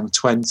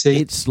 £1.20.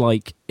 It's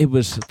like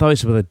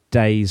those were the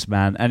days,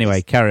 man.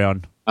 Anyway, carry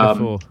on.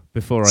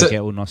 Before I get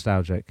all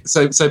nostalgic.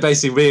 So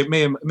basically,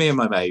 me and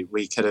my mate,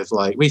 we kind of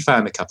like, we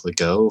found a couple of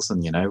girls,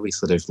 and you know, we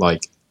sort of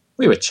like,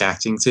 we were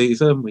chatting to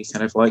them. We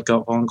kind of like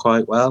got on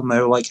quite well, and they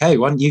were like, "Hey,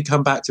 why don't you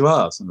come back to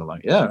ours?" And we're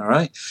like, "Yeah, all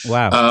right."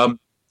 Wow,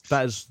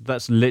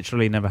 that's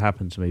literally never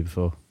happened to me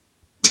before.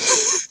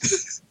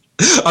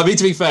 I mean,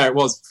 to be fair, it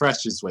was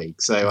Freshers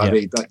Week, so I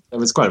mean, there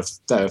was quite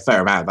a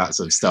fair amount of that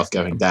sort of stuff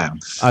going down.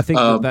 I think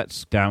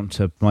that's down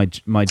to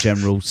my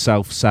general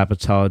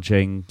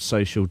self-sabotaging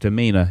social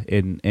demeanour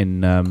in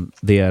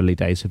the early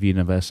days of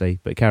university.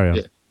 But carry on.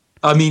 Yeah.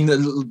 I mean,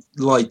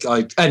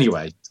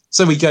 anyway.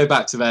 So we go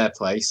back to their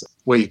place.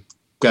 We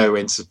go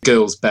into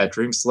girls'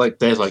 bedrooms. Like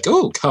they're like,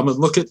 "Oh, come and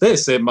look at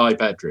this in my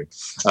bedroom."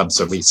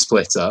 So we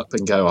split up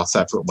and go our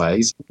separate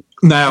ways.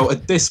 Now,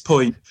 at this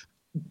point,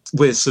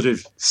 we're sort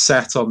of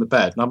sat on the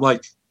bed, and I'm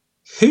like,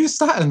 "Who's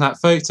that in that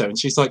photo?" And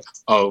she's like,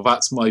 "Oh,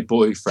 that's my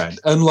boyfriend."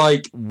 And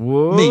like,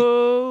 whoa, me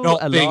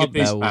not being a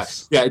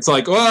douchebag, it's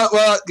like,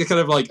 well, you're kind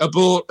of like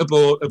abort,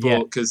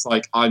 because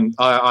like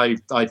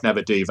I'd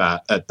never do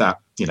that at that,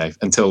 you know,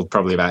 until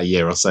probably about a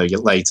year or so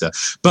later.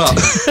 But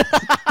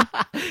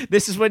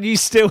this is when you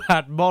still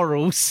had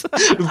morals.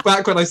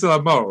 Back when I still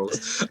had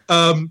morals.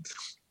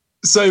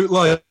 So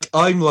like,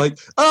 I'm like,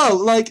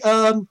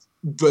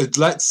 but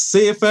let's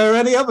see if there are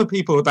any other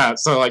people about.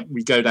 So, like,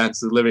 we go down to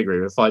the living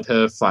room and find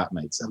her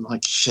flatmates. I'm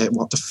like, shit,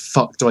 what the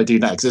fuck do I do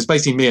next? It's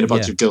basically me and a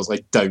bunch of girls I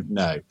don't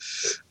know.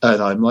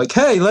 And I'm like,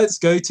 hey, let's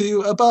go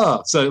to a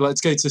bar. So let's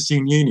go to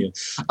Student Union.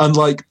 And,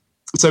 like,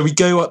 so we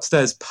go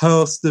upstairs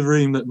past the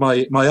room that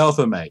my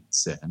other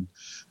mate's in.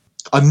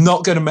 I'm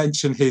not going to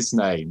mention his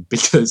name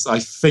because I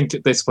think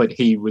at this point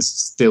he was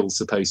still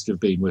supposed to have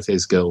been with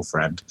his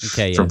girlfriend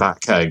from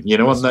back home. You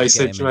know, on those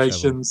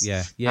situations,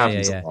 a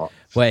lot.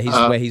 Where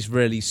he's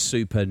really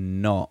super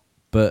not,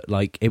 but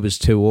like it was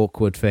too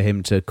awkward for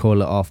him to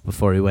call it off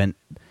before he went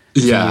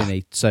to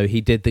uni. So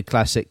he did the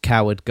classic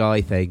coward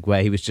guy thing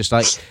where he was just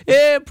like,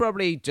 "Yeah,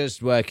 probably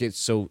just work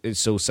it's all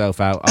self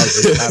out. I'll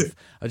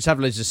just have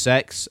loads of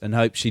sex and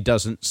hope she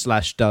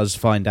does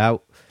find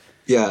out."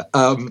 Yeah,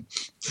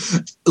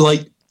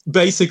 like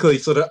basically,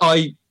 sort of,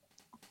 I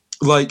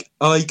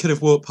could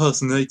have walked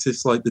past and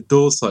noticed like the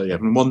door slightly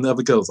open, and one of the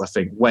other girls I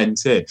think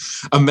went in,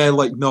 and they're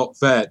like not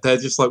there. They're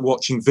just like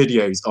watching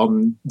videos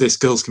on this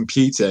girl's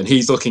computer, and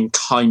he's looking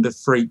kind of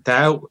freaked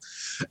out.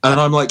 And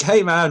I'm like,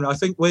 "Hey man, I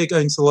think we're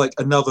going to like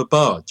another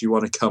bar. Do you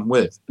want to come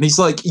with?" And he's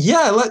like,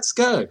 "Yeah, let's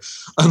go."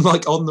 And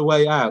like on the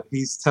way out,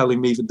 he's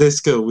telling me that this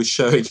girl was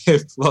showing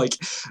him like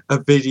a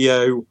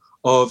video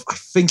of, I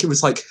think it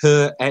was like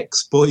her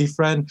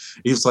ex-boyfriend.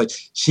 He was like,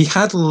 she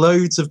had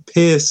loads of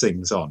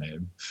piercings on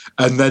him,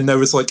 and then there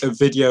was like a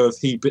video of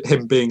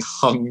him being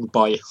hung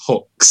by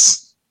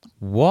hooks.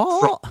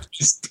 What? From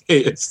his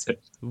piercing.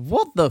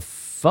 What the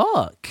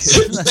fuck?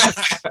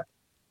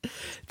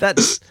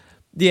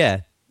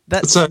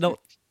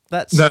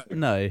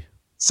 No.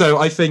 So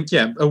I think,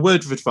 a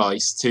word of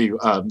advice to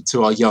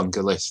our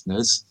younger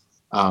listeners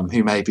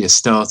who maybe are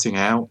starting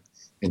out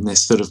in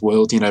this sort of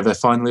world. You know, they're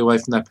finally away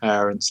from their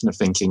parents and they're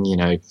thinking, you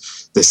know,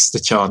 this is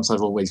the chance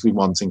I've always been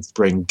wanting to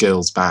bring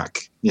girls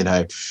back. You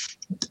know,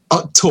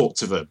 talk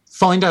to them,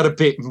 find out a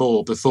bit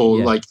more before,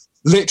 like,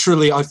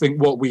 literally, I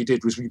think what we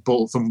did was we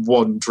bought them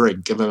one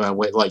drink and then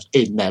went like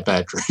in their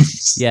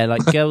bedrooms. Yeah,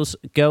 like girls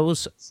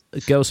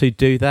who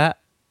do that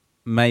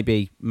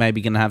maybe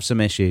gonna have some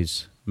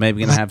issues.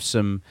 Maybe gonna have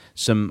some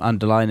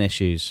underlying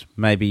issues.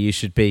 Maybe you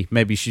should be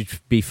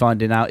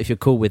finding out if you're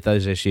cool with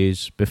those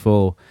issues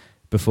before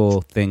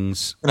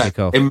things kick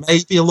off. It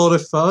may be a lot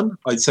of fun.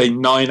 I'd say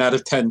 9 out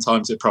of 10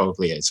 times it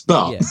probably is.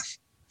 But,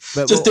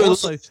 but just do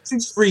also,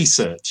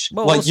 research.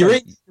 Like, you're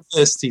in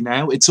university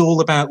now. It's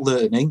all about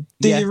learning.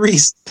 Do your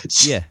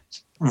research. Yeah.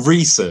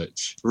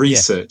 research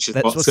is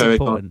That's what's going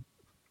important. on.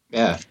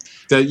 Yeah.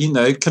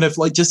 That, kind of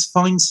like just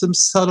find some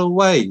subtle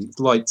way,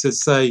 like to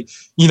say,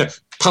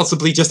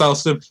 possibly just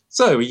ask them,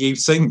 so are you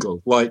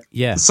single? Like,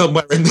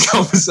 somewhere in the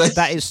conversation.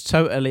 That is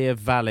totally a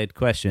valid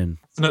question.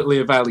 Definitely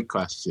a valid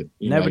question.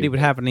 Nobody would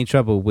have any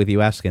trouble with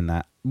you asking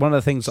that. One of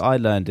the things I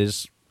learned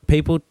is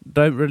people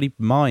don't really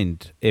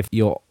mind if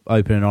you're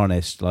open and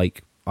honest.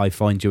 Like, I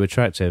find you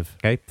attractive.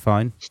 Okay,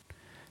 fine.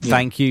 Yeah.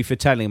 Thank you for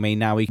telling me.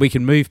 Now we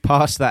can move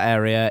past that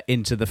area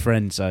into the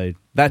friend zone.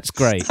 That's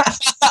great.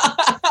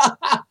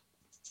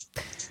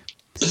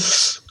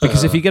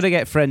 Because if you're going to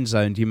get friend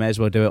zoned, you may as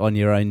well do it on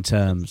your own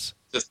terms.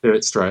 Just do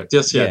it straight.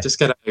 Just get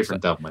it over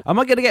and done with. Am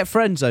I going to get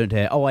friend zoned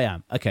here? Oh, I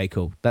am. Okay,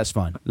 cool. That's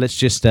fine. Let's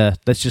just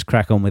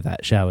crack on with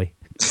that, shall we?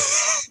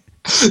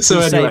 So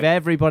anyway. Save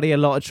everybody a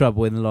lot of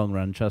trouble in the long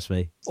run. Trust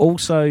me.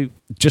 Also,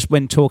 just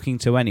when talking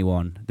to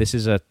anyone, this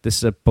is a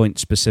point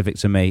specific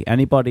to me.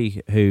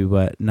 Anybody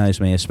who knows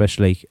me,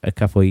 especially a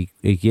couple of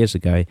years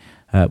ago,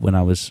 when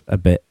I was a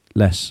bit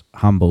less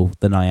humble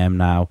than I am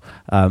now,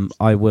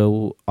 I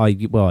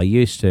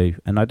used to,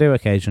 and I do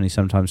occasionally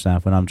sometimes now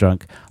when I'm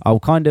drunk,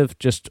 I'll kind of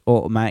just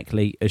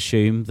automatically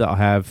assume that I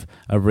have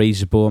a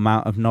reasonable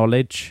amount of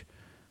knowledge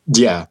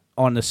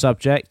on the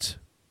subject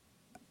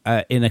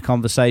in a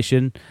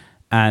conversation,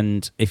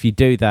 and if you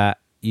do that,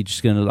 you're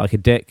just going to look like a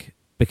dick,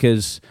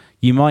 because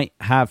you might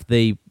have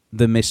the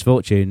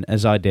misfortune,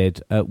 as I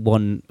did at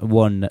one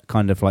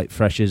kind of like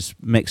freshers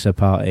mixer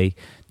party,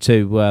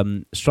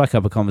 to strike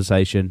up a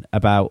conversation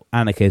about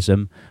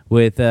anarchism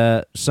with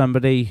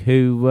somebody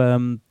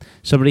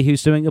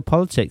who's doing a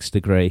politics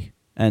degree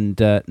and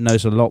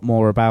knows a lot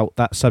more about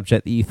that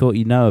subject that you thought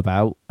you know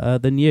about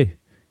than you.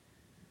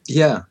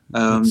 Yeah,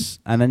 and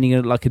then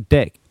you're like a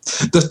dick.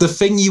 The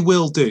thing you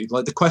will do,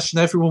 like the question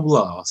everyone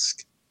will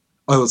ask,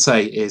 I will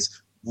say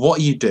is, what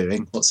are you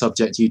doing? What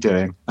subject are you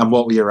doing? And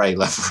what were your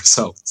A-level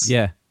results?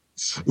 Yeah.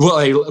 What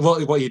are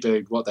you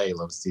doing? What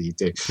A-levels do you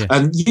do? Yeah.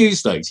 And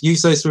use those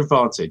to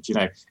advantage.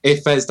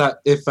 If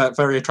that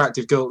very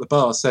attractive girl at the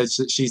bar says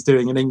that she's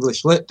doing an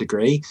English Lit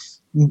degree,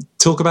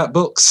 talk about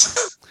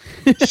books.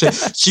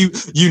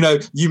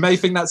 You may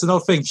think that's an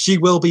odd thing. She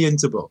will be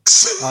into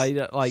books.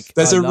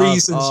 There's a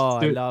reason. Oh,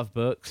 I love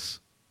books.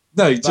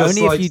 No, just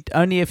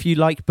only if you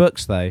like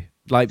books, though.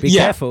 Like, be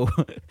careful.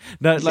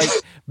 No, like,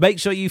 make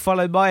sure you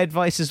follow my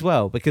advice as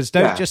well, because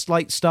don't just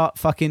like start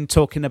fucking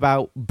talking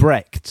about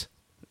Brecht,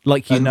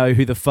 like know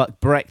who the fuck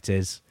Brecht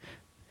is.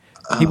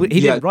 He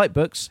didn't write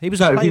books. He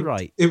was a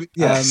playwright.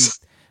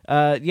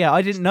 I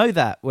didn't know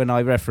that when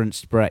I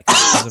referenced Brecht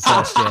as a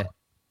first year.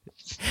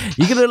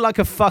 You're gonna look like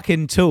a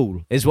fucking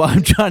tool, is what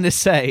I'm trying to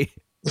say.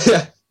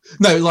 Yeah.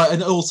 No,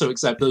 and also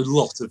accept a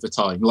lot of the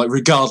time,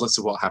 regardless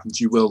of what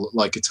happens, you will look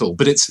like a tool,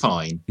 but it's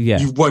fine. Yeah.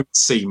 You won't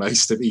see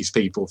most of these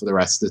people for the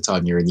rest of the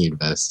time you're in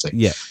university.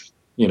 Yeah.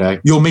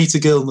 You'll meet a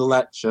girl in the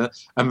lecture,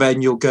 and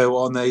then you'll go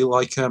on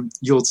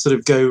you'll sort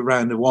of go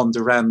around and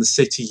wander around the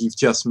city you've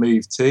just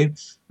moved to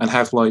and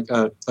have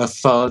a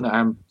fun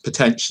and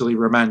potentially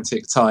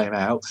romantic time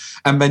out.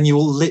 And then you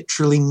will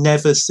literally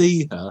never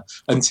see her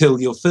until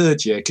your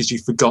third year because you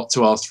forgot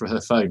to ask for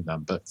her phone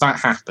number. That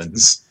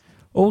happens.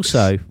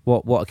 Also,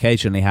 what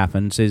occasionally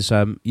happens is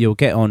you'll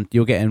get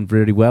in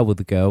really well with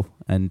the girl,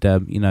 and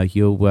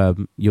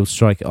you'll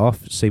strike it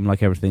off, seem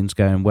like everything's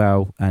going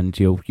well, and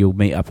you'll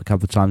meet up a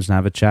couple of times and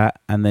have a chat,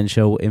 and then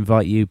she'll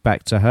invite you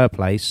back to her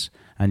place,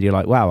 and you're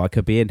like, wow, I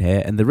could be in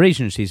here. And the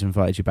reason she's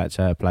invited you back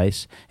to her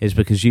place is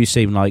because you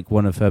seem like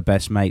one of her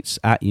best mates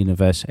at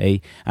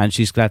university, and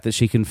she's glad that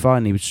she can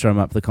finally strum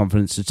up the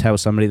confidence to tell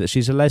somebody that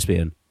she's a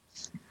lesbian.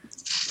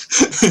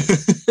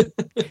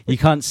 You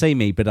can't see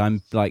me, but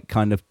I'm like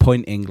kind of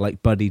pointing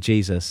like Buddy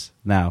Jesus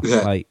now.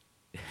 That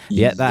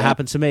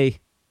happened to me.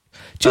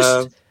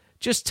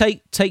 Just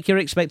take your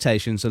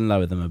expectations and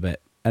lower them a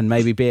bit, and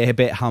maybe be a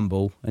bit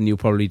humble, and you'll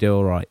probably do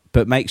all right.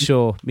 But make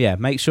sure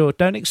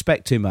don't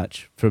expect too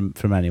much from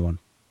anyone.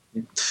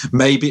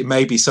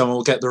 Maybe someone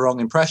will get the wrong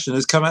impression,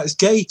 has come out as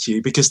gay to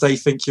you because they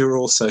think you're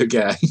also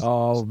gay.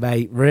 Oh,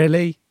 mate,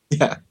 really?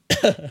 Yeah.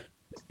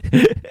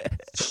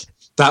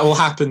 That will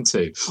happen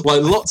too.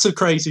 Lots of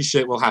crazy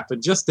shit will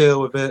happen. Just deal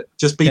with it.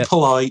 Just be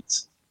polite.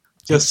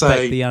 Just expect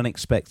say the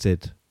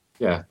unexpected.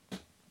 Yeah.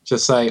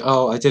 Just say,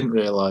 "Oh, I didn't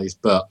realise,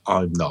 but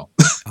I'm not.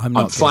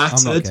 I'm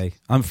flattered.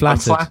 I'm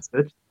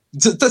flattered.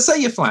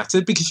 Say you're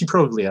flattered because you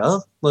probably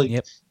are.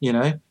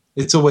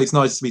 It's always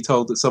nice to be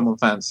told that someone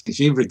fancies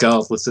you,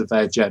 regardless of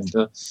their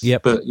gender.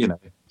 Yep. But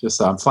just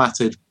say I'm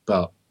flattered,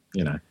 but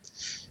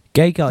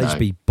Gay guys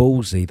be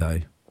ballsy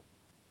though.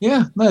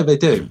 Yeah, no, they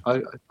do.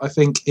 I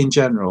think in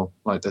general,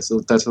 there's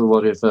a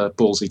lot of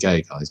ballsy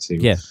gay guys too.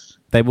 Yeah,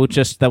 they'll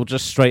just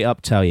straight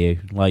up tell you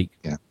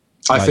Yeah,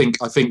 I think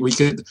we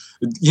could,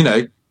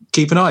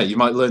 keep an eye. You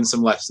might learn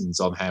some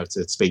lessons on how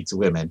to speak to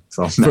women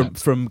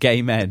from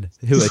gay men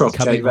who are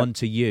coming on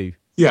to you.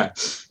 Yeah,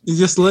 you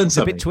just learn It's a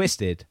something. bit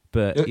twisted,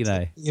 but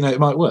it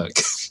might work.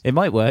 it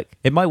might work.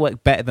 It might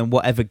work better than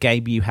whatever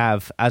game you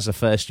have as a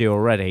first year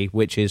already,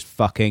 which is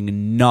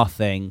fucking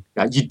nothing.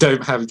 Yeah, you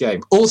don't have a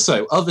game.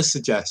 Also, other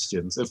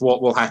suggestions of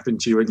what will happen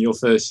to you in your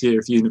first year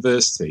of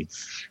university.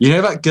 You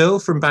know that girl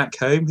from back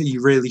home who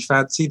you really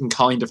fancied and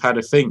kind of had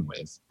a thing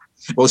with?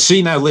 Well,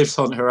 she now lives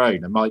on her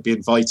own and might be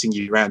inviting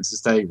you around to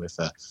stay with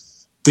her.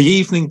 The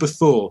evening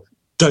before,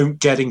 don't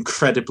get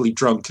incredibly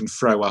drunk and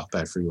throw up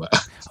everywhere.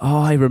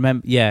 Oh, I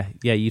remember. Yeah,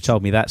 you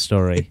told me that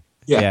story.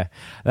 Yeah.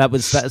 That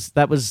was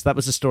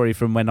a story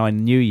from when I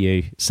knew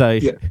you. So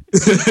Yeah.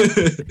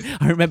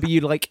 I remember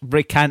you like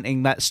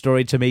recanting that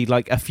story to me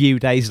like a few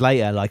days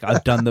later. Like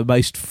I've done the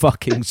most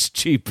fucking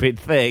stupid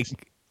thing.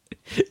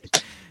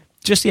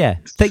 Just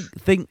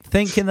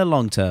think in the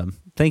long term.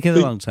 Think in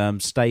the long term.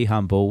 Stay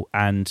humble,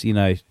 and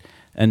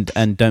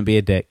and don't be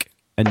a dick,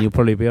 and you'll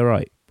probably be all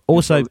right.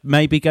 Also,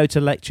 maybe go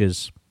to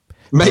lectures.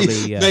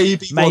 Maybe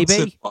once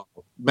in a while.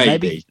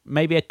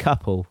 Maybe a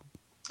couple.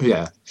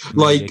 Yeah,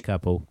 Maybe a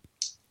couple.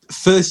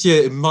 First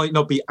year, it might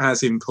not be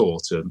as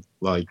important.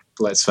 Like,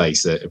 let's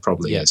face it, it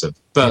probably isn't.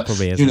 But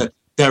probably isn't.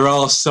 there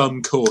are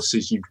some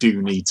courses you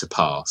do need to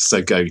pass,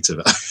 so go to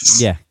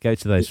those. Yeah, go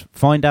to those.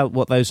 Find out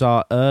what those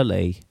are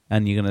early,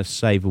 and you're going to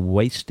save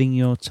wasting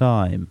your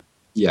time.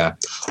 Yeah.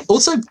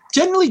 Also,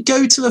 generally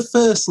go to the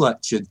first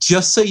lecture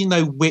just so you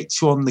know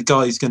which one the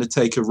guy's going to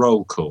take a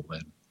roll call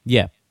in.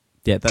 Yeah.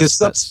 Because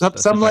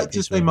some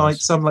lectures they might,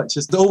 some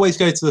lectures they always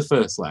go to the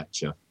first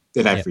lecture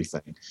in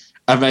everything,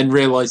 and then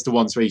realise the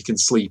ones where you can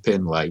sleep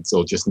in late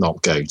or just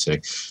not go to.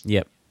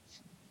 Yep.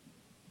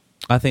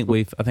 I think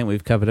we've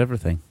covered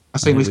everything. I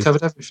think we've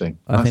covered everything.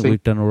 I think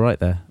we've done all right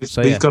there.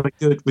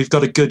 We've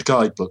got a good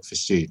guidebook for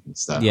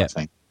students there. Yeah. I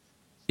think.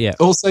 Yeah.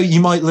 Also,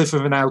 you might live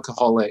with an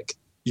alcoholic.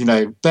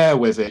 Bear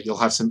with it. You'll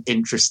have some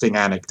interesting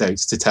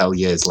anecdotes to tell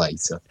years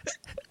later.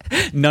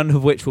 None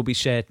of which will be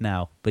shared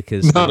now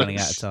because we're running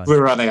out of time.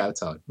 We're running out of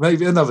time.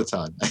 Maybe another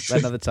time.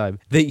 Another time.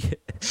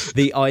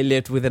 The I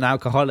lived with an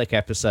alcoholic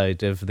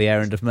episode of The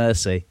Errand of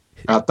Mercy.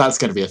 That's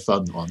going to be a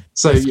fun one.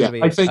 So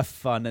I think a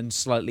fun and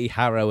slightly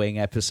harrowing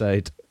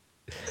episode.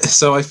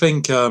 So I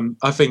think we're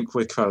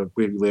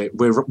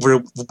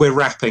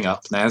wrapping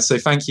up now. So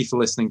thank you for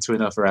listening to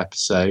another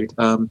episode.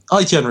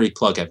 I generally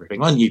plug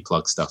everything. Why don't you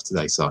plug stuff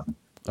today, Simon?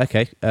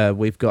 Okay,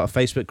 we've got a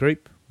Facebook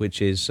group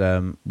which is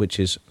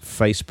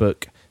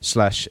Facebook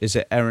 / is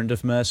it Errand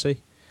of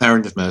Mercy?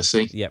 Errand of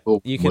Mercy. Yep.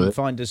 You can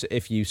find us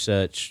if you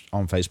search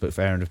on Facebook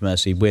for Errand of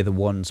Mercy. We're the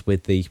ones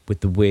with the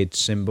weird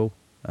symbol.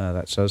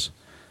 That's us.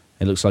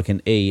 It looks like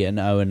an E, an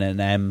O, and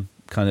an M,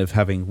 kind of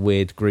having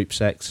weird group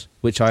sex,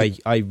 which I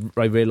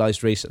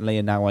realised recently,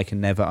 and now I can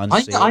never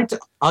unsee.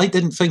 I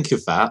didn't think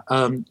of that.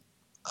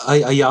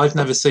 I've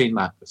never seen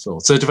that before.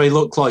 So do they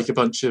look like a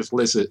bunch of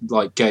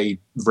gay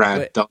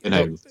rad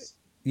dinos?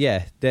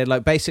 Yeah, they're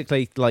like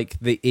basically like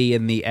the E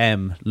and the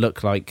M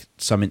look like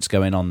something's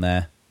going on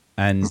there,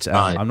 and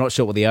I'm not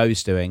sure what the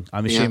O's doing.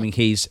 I'm assuming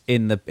he's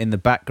in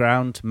the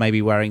background,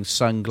 maybe wearing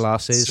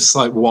sunglasses. It's just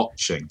like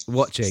watching.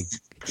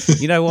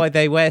 You know why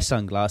they wear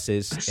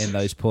sunglasses in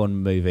those porn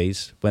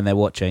movies when they're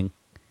watching?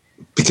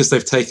 Because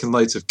they've taken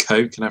loads of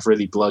coke and have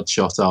really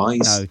bloodshot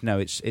eyes. No,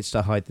 it's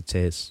to hide the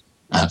tears.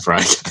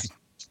 Right.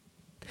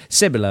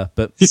 Similar,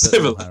 but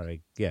similar.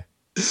 Yeah.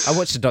 I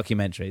watched the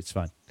documentary. It's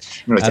fine.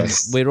 Okay.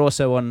 We're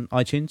also on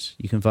iTunes.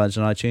 You can find us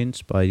on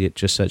iTunes by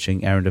just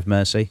searching Errand of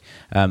Mercy.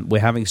 We're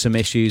having some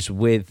issues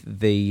with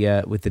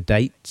the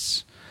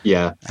dates.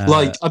 Yeah,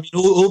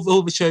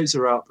 all the shows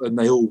are up and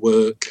they all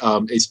work.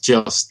 It's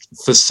just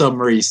for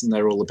some reason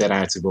they're all a bit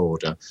out of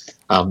order.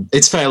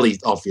 It's fairly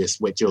obvious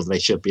which order they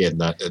should be in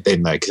there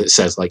because it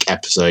says like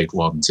episode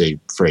 1, 2,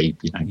 3,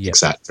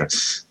 etc.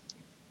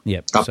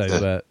 Yep.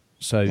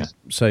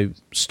 So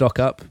stock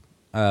up.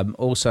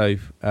 Also,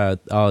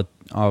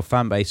 our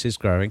fan base is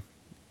growing.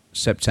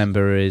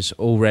 September is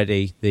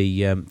already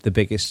the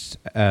biggest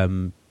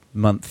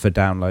month for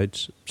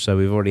downloads, so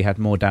we've already had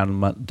more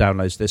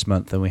downloads this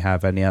month than we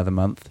have any other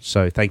month.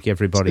 So thank you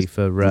everybody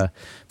for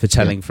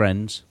telling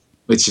friends,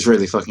 which is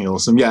really fucking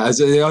awesome. Yeah,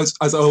 as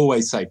I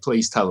always say,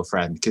 please tell a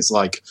friend because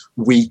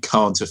we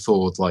can't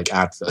afford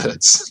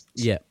adverts.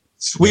 Yeah,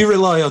 we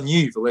rely on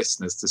you, the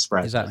listeners, to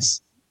spread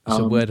this. It's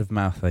a word of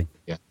mouth thing.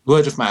 Yeah,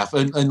 word of mouth,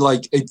 and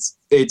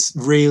it's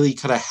really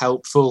kind of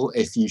helpful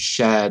if you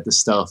share the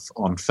stuff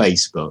on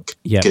Facebook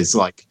because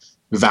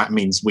that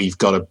means we've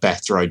got a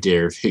better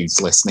idea of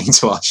who's listening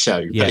to our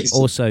show. Yeah.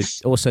 Basically.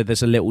 Also,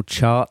 there's a little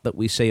chart that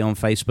we see on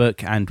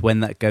Facebook, and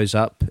when that goes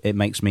up, it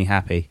makes me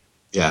happy.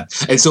 Yeah,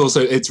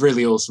 it's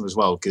really awesome as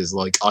well because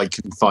I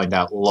can find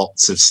out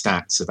lots of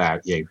stats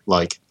about you.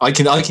 I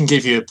can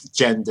give you a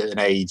gender and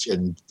age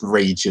and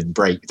region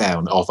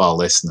breakdown of our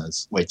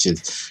listeners, which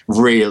is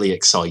really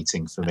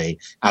exciting for me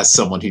as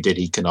someone who did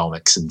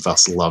economics and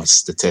thus loves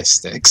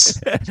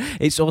statistics.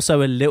 It's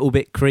also a little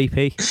bit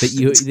creepy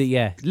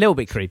a little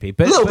bit creepy,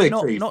 but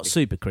not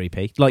super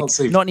creepy.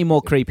 Not any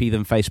more creepy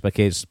than Facebook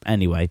is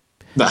anyway.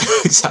 No,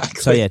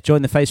 exactly. So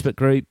join the Facebook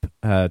group,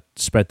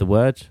 spread the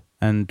word.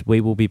 And we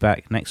will be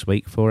back next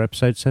week for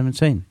episode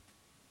 17.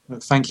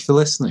 Thank you for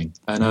listening,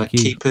 and Thank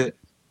you.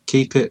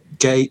 keep it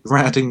gay,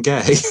 rad, and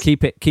gay.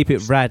 Keep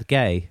it rad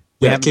gay.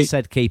 We Yeah, haven't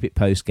said keep it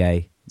post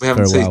gay We for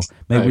haven't a while. said-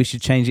 Maybe no. we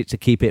should change it to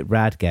keep it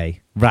rad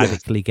gay,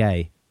 radically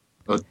gay.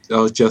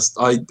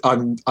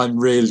 I'm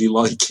really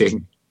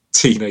liking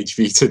Teenage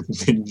Mutant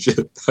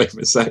Ninja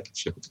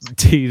Homosexuals.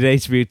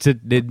 Teenage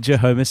Mutant Ninja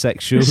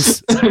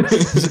Homosexuals.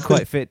 Doesn't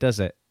quite fit, does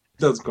it?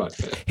 That's quite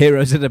fair.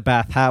 Heroes in a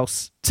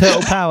bathhouse.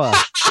 Turtle power.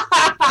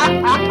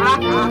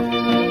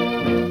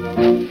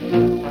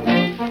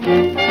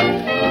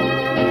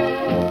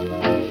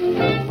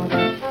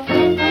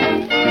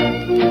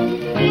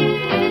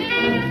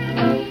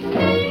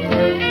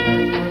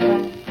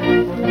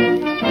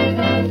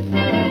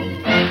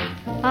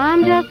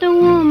 I'm just a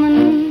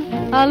woman,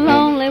 a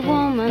lonely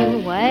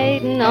woman,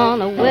 waiting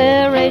on a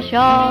weary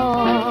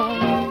shore.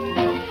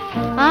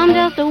 I'm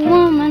just a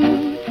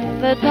woman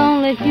that's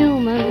only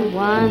human,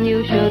 one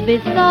you should be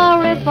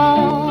sorry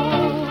for.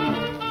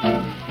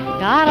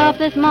 Got up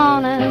this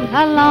morning,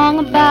 along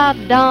about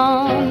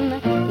dawn,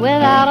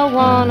 without a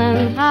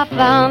warning, I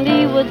found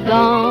he was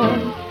gone.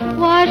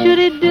 Why should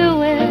he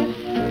do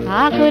it?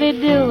 How could he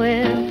do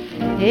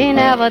it? He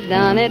never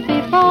done it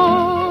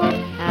before.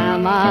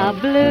 Am I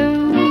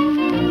blue?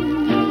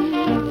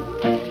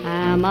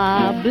 Am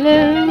I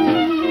blue?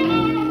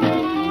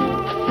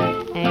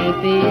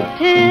 Ain't these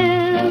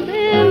tears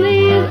in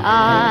these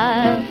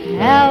eyes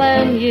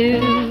telling you?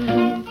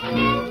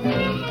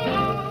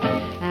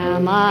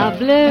 Am I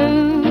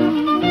blue?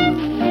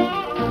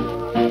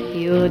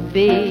 You'd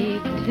be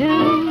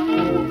too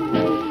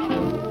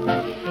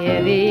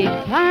if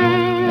each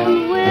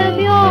time with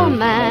your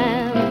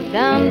man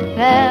done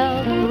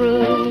fell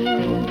through.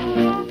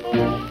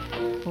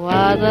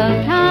 Was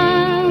a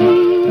time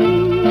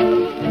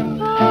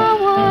I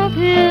was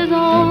his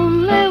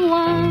only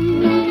one,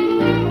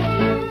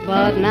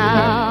 but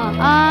now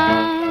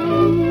I'm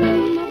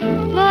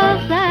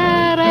the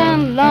sad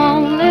and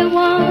lonely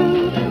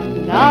one.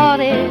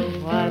 Lordy,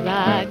 was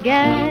I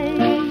gay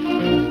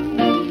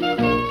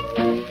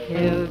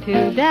till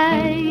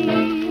today.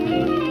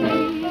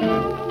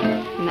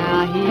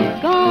 Now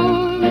he's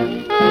gone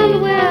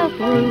and we're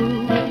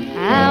through.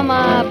 Am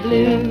I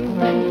blue?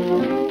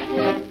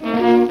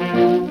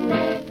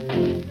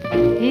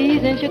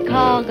 He's in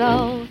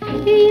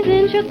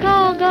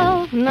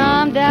Chicago, and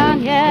I'm down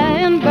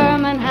here in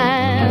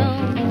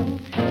Birmingham,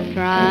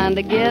 trying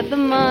to get the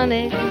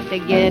money to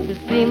get to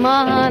see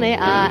my honey.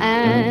 I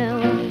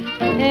am,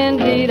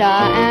 indeed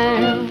I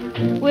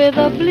am, with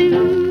the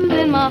blues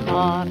in my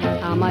heart.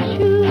 How my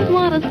shoes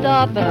want to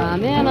start, but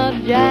I'm in a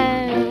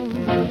jam.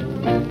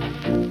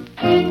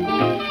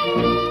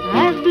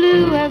 As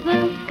blue as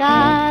the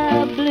sky